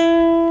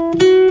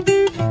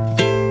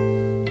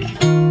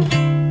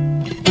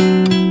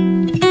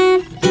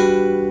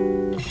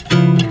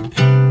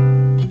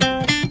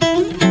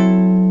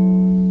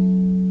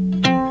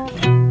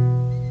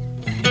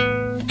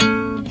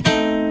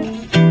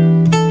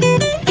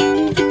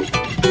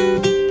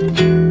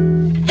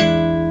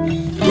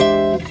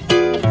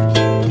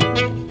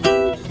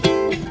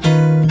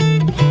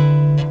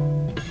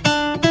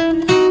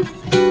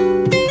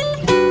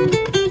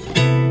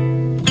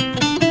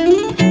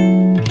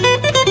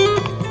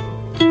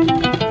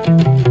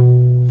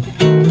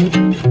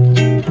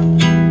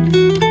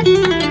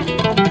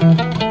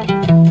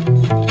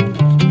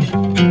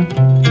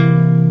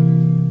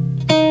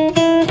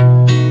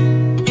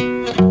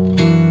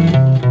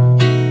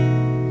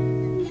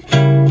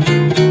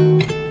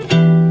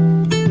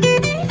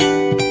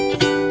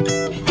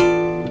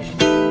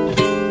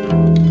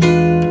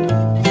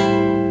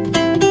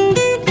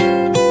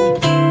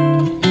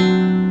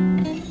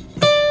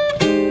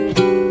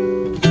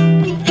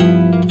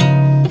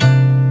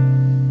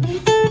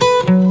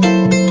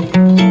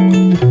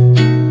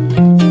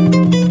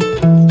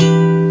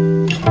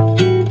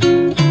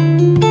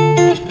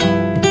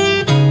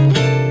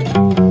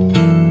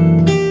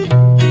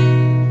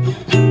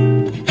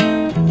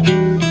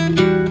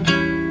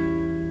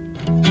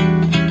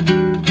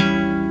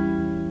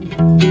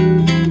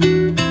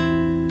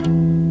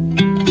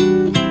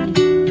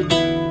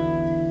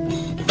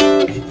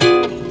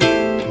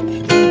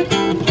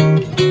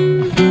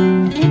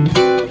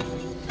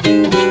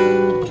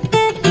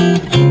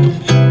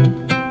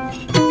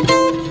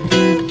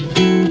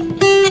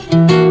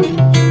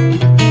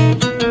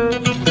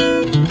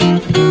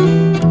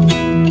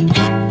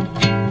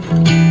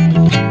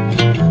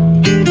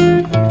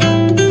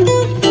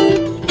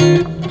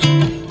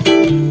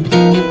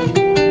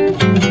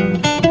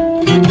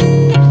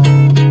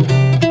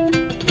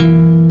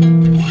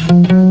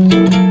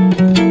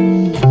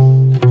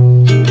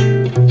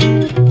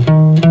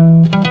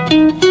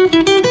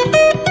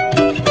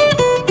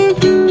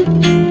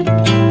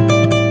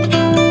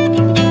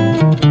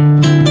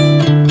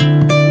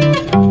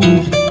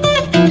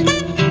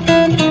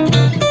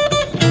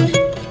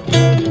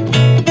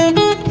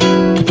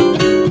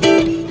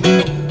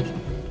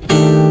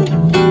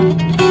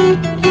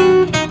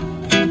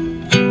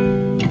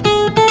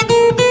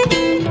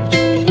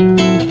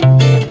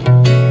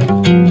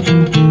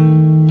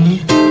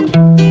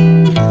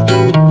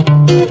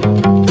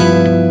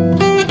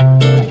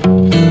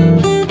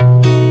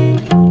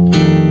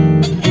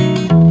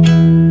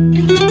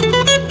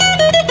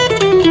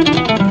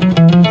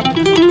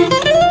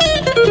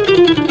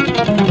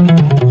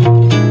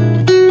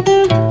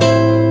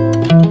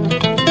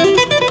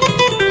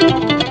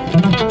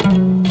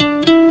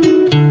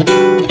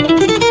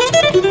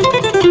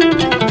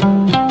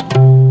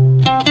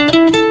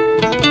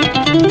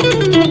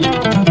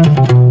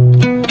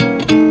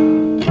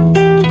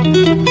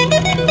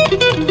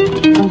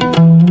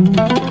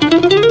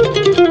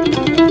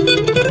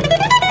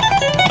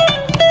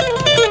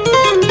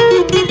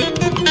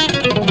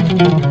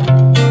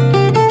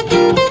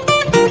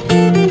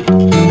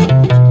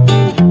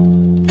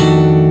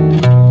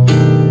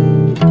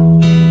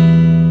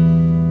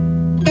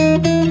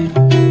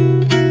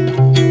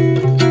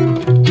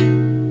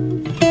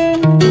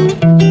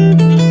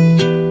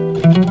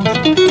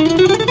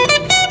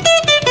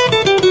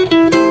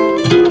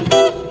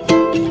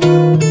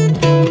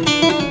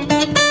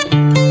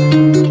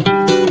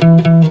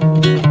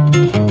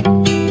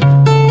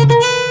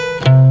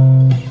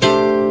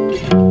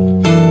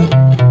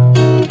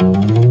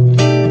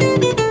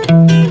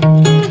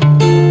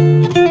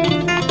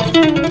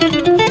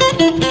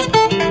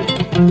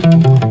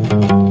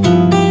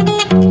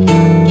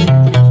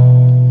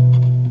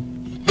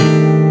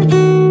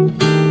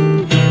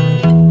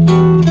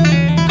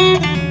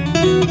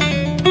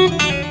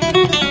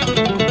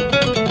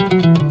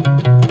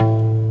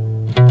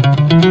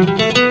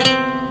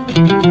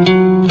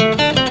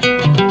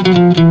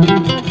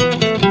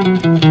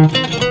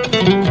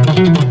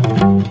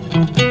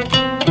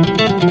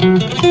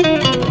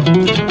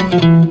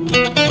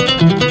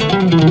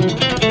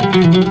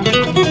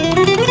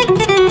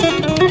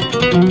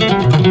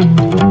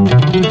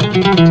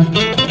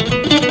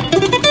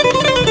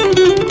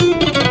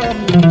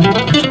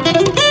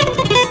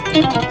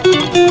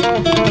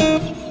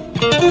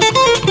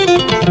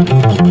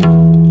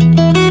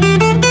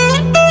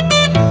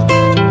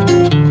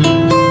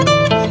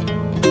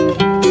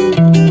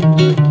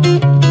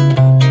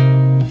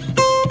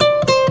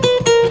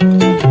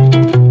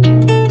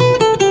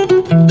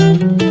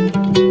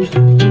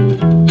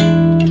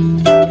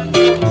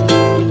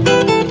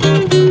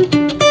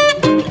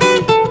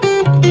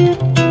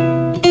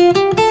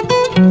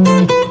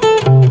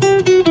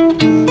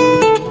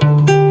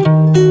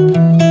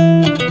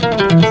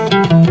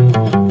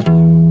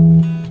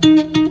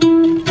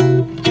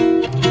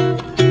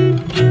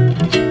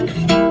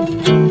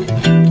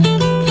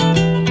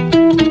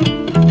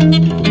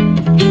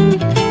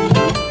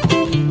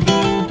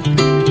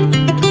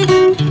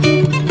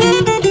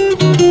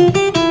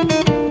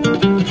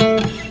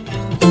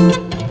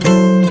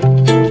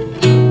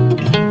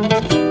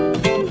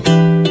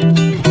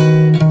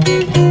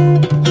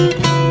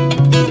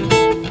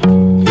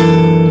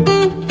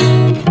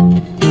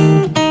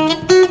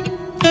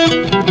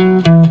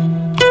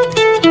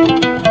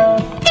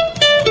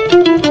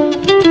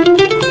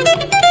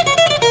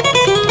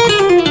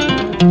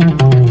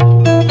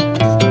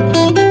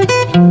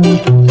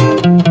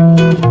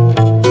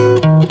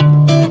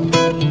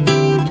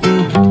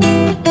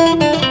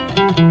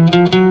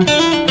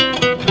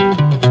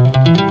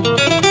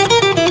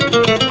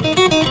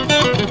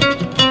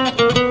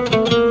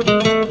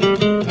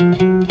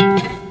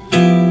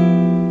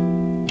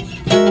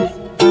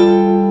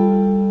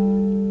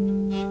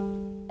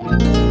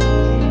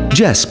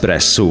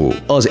 JazzPresszó,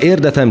 az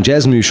érdefem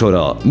jazz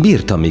műsora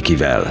Birta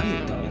Mikivel.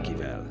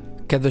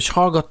 Kedves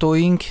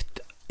hallgatóink,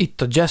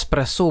 itt a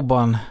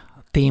JazzPresszóban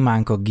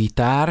témánk a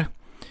gitár,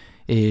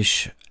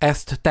 és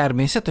ezt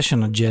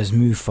természetesen a jazz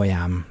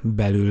műfaján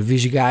belül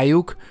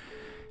vizsgáljuk.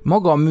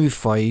 Maga a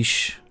műfaj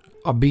is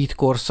a beat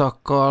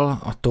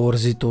korszakkal, a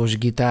torzítós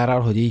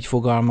gitárral, hogy így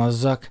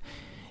fogalmazzak,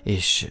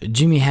 és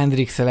Jimi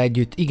Hendrixsel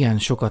együtt igen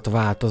sokat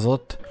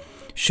változott,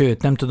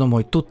 sőt, nem tudom,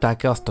 hogy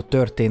tudták-e azt a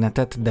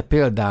történetet, de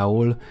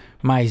például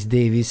Miles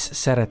Davis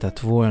szeretett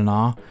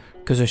volna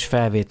közös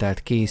felvételt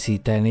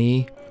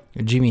készíteni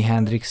Jimi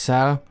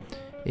Hendrixsel,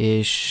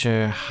 és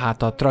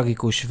hát a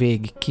tragikus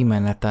vég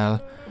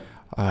kimenetel,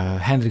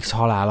 Hendrix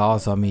halála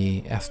az,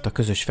 ami ezt a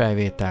közös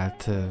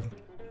felvételt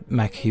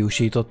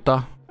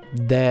meghiúsította,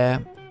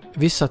 de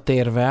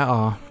visszatérve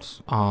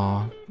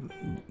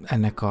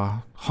ennek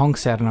a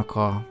hangszernek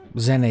a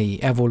zenei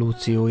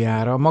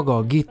evolúciójára, maga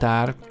a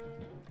gitár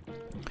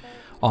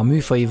a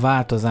műfaji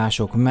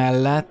változások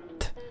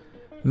mellett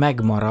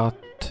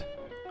megmaradt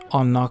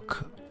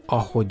annak,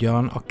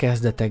 ahogyan a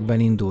kezdetekben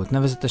indult.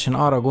 Nevezetesen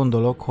arra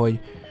gondolok, hogy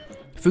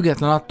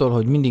független attól,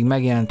 hogy mindig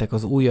megjelentek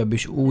az újabb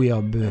és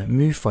újabb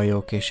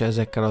műfajok, és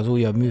ezekkel az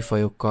újabb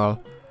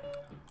műfajokkal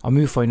a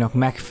műfajnak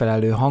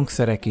megfelelő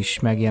hangszerek is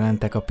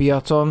megjelentek a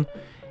piacon,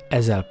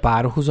 ezzel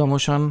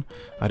párhuzamosan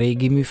a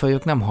régi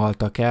műfajok nem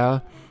haltak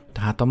el,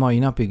 tehát a mai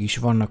napig is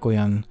vannak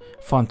olyan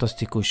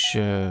fantasztikus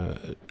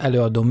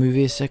előadó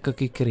művészek,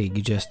 akik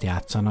régi jazzt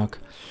játszanak.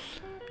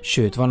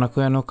 Sőt, vannak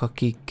olyanok,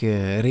 akik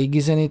régi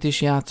zenét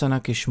is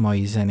játszanak, és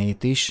mai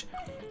zenét is.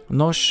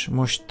 Nos,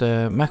 most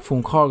meg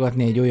fogunk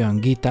hallgatni egy olyan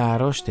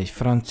gitárost, egy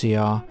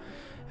francia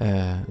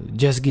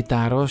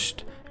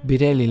jazzgitárost,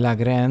 Birelli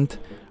Lagrand,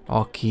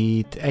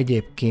 akit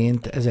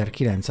egyébként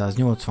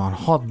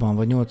 1986-ban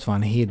vagy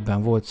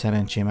 87-ben volt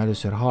szerencsém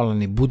először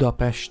hallani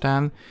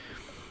Budapesten,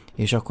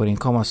 és akkor én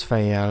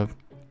kamaszfejjel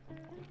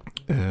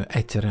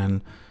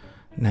egyszerűen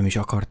nem is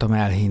akartam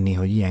elhinni,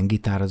 hogy ilyen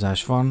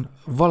gitározás van.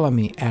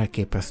 Valami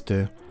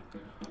elképesztő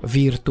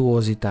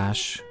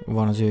virtuózitás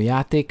van az ő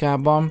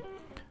játékában.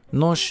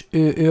 Nos,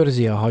 ő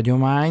őrzi a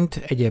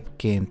hagyományt,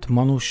 egyébként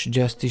manus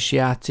jazzt is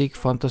játszik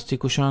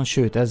fantasztikusan,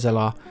 sőt ezzel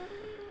a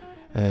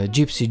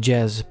Gypsy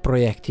Jazz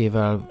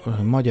projektjével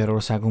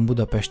Magyarországon,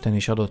 Budapesten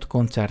is adott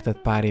koncertet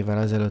pár évvel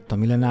ezelőtt a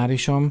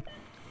Millenárison,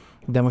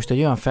 de most egy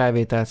olyan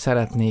felvételt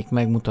szeretnék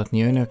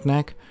megmutatni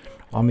önöknek,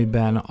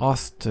 amiben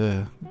azt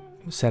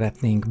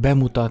szeretnénk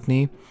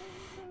bemutatni,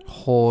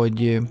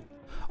 hogy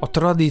a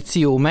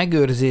tradíció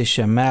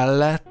megőrzése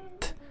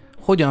mellett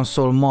hogyan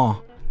szól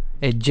ma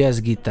egy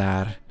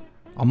jazzgitár.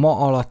 A ma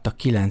alatt a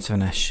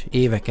 90-es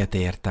éveket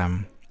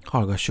értem.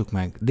 Hallgassuk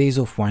meg. Days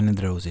of Wine and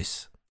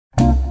Roses.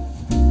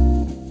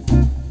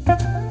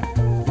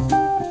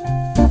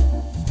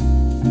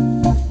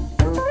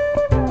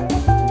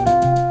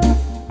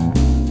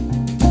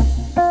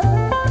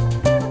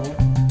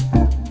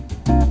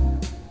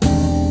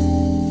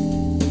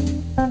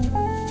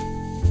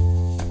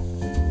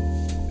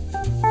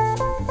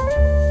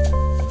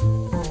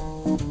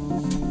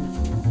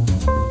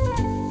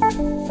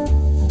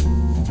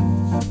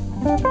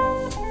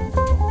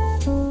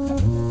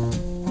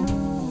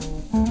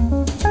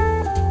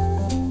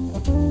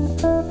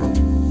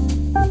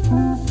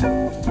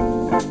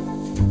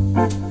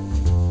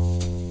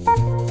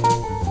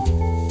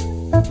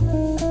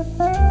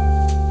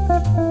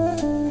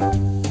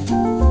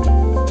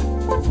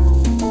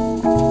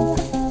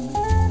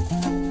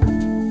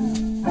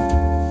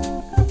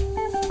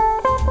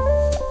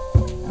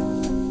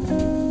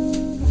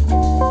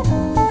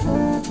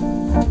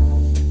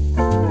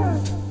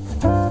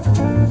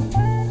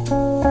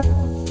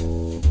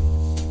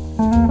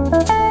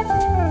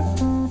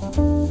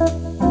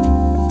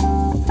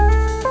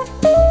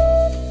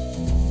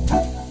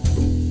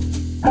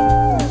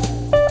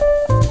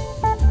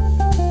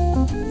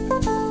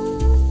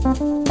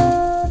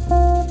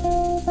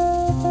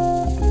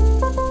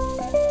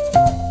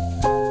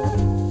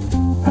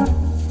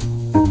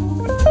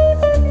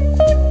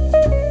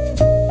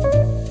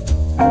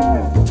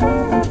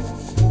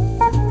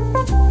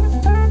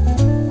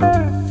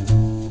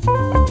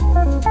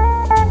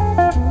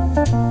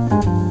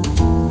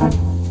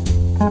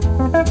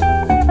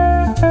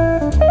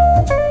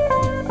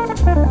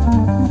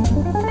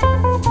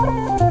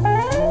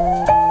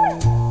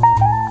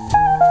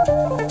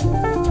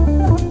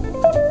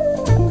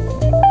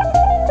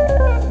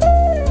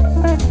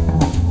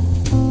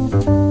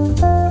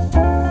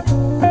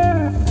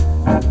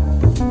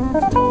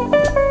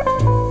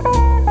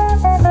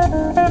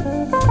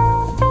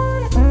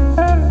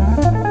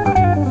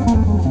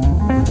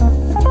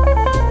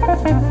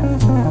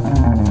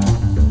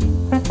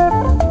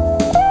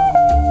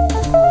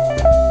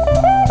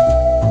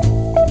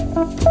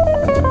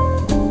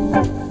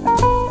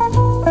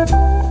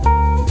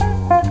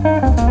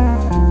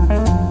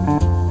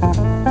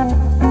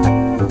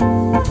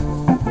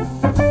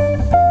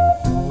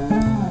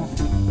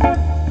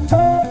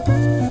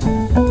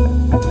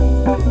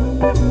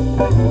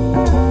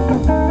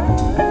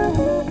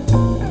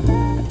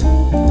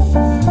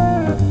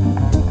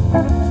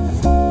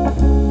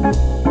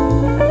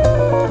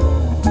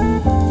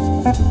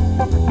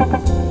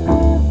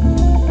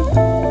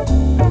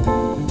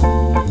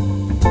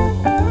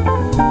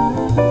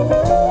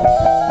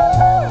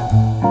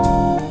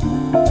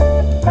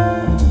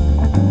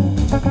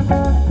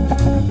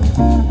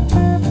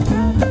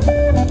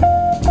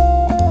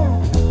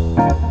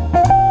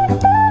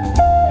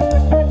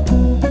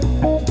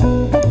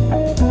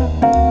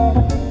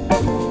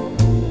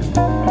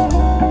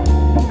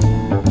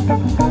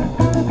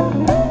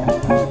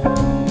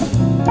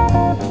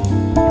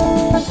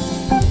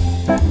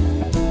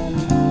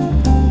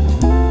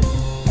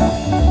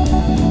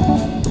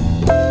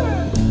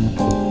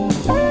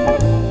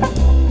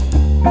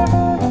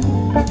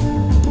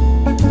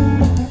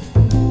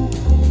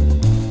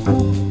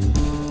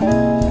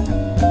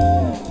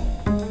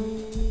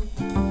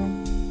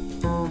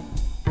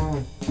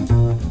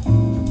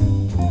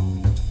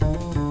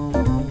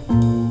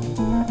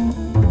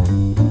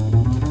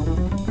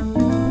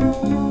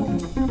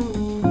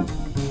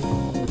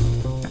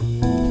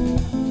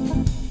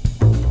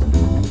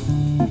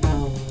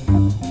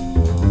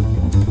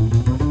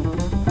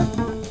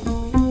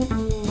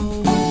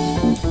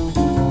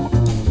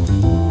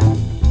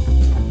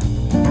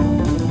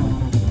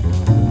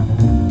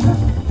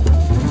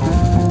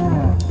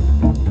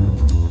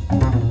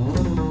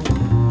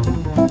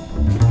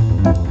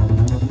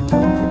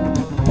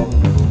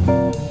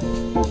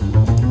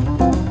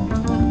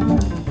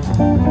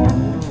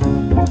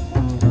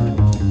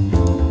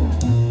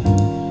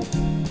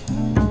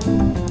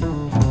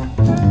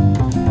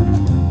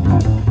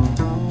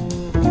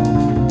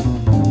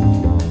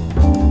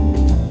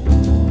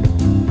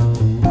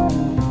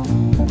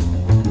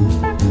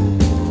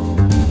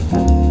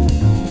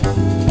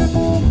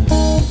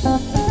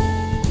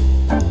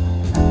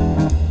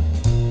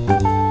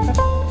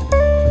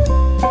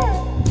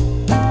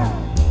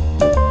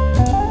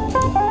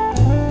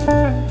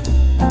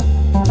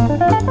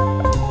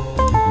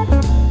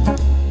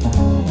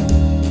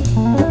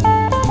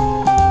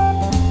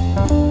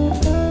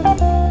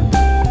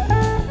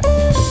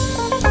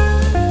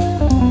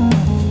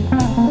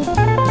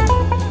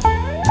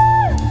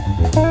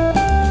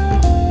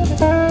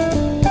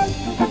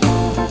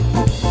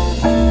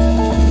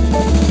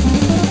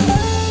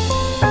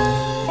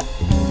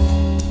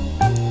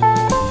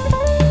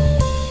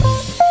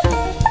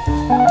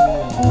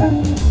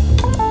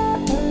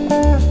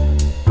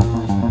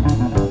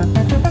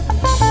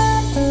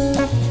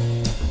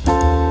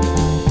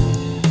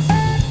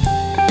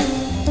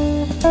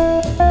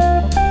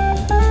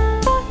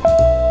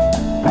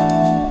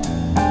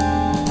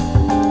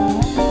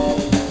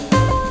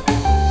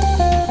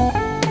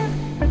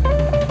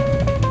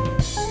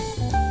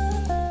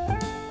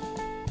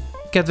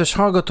 Kedves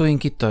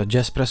hallgatóink, itt a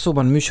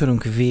JazzPresszóban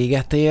műsorunk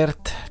véget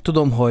ért.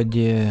 Tudom,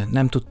 hogy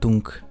nem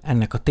tudtunk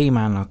ennek a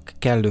témának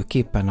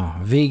kellőképpen a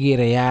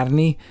végére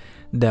járni,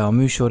 de a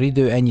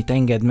műsoridő ennyit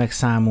enged meg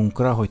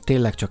számunkra, hogy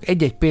tényleg csak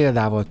egy-egy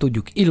példával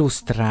tudjuk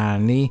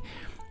illusztrálni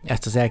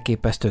ezt az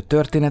elképesztő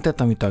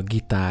történetet, amit a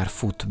gitár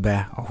fut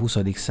be a 20.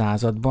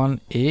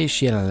 században,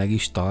 és jelenleg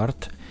is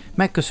tart.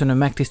 Megköszönöm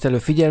megtisztelő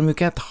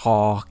figyelmüket,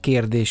 ha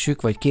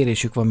kérdésük vagy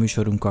kérésük van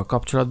műsorunkkal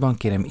kapcsolatban,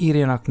 kérem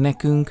írjanak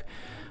nekünk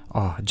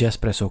a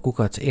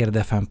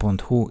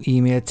jazzpresszó@érdefem.hu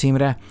e-mail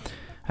címre.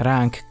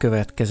 Ránk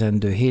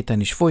következendő héten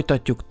is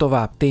folytatjuk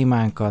tovább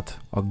témánkat,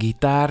 a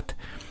gitárt,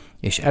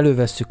 és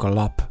elővesszük a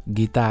lap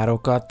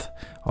gitárokat,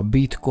 a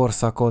beat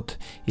korszakot,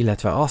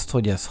 illetve azt,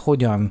 hogy ez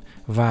hogyan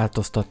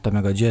változtatta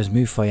meg a jazz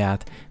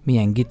műfaját,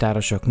 milyen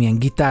gitárosok, milyen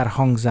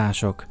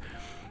gitárhangzások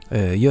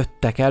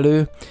jöttek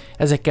elő.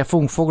 Ezekkel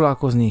fogunk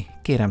foglalkozni,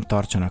 kérem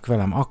tartsanak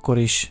velem akkor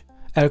is.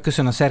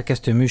 Elköszön a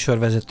szerkesztő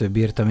műsorvezető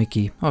Birta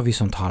Miki, a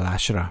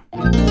viszonthallásra.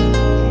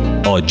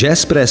 A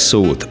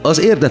JazzPresszót, az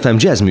Érdefem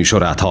jazz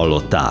műsorát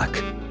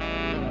hallották.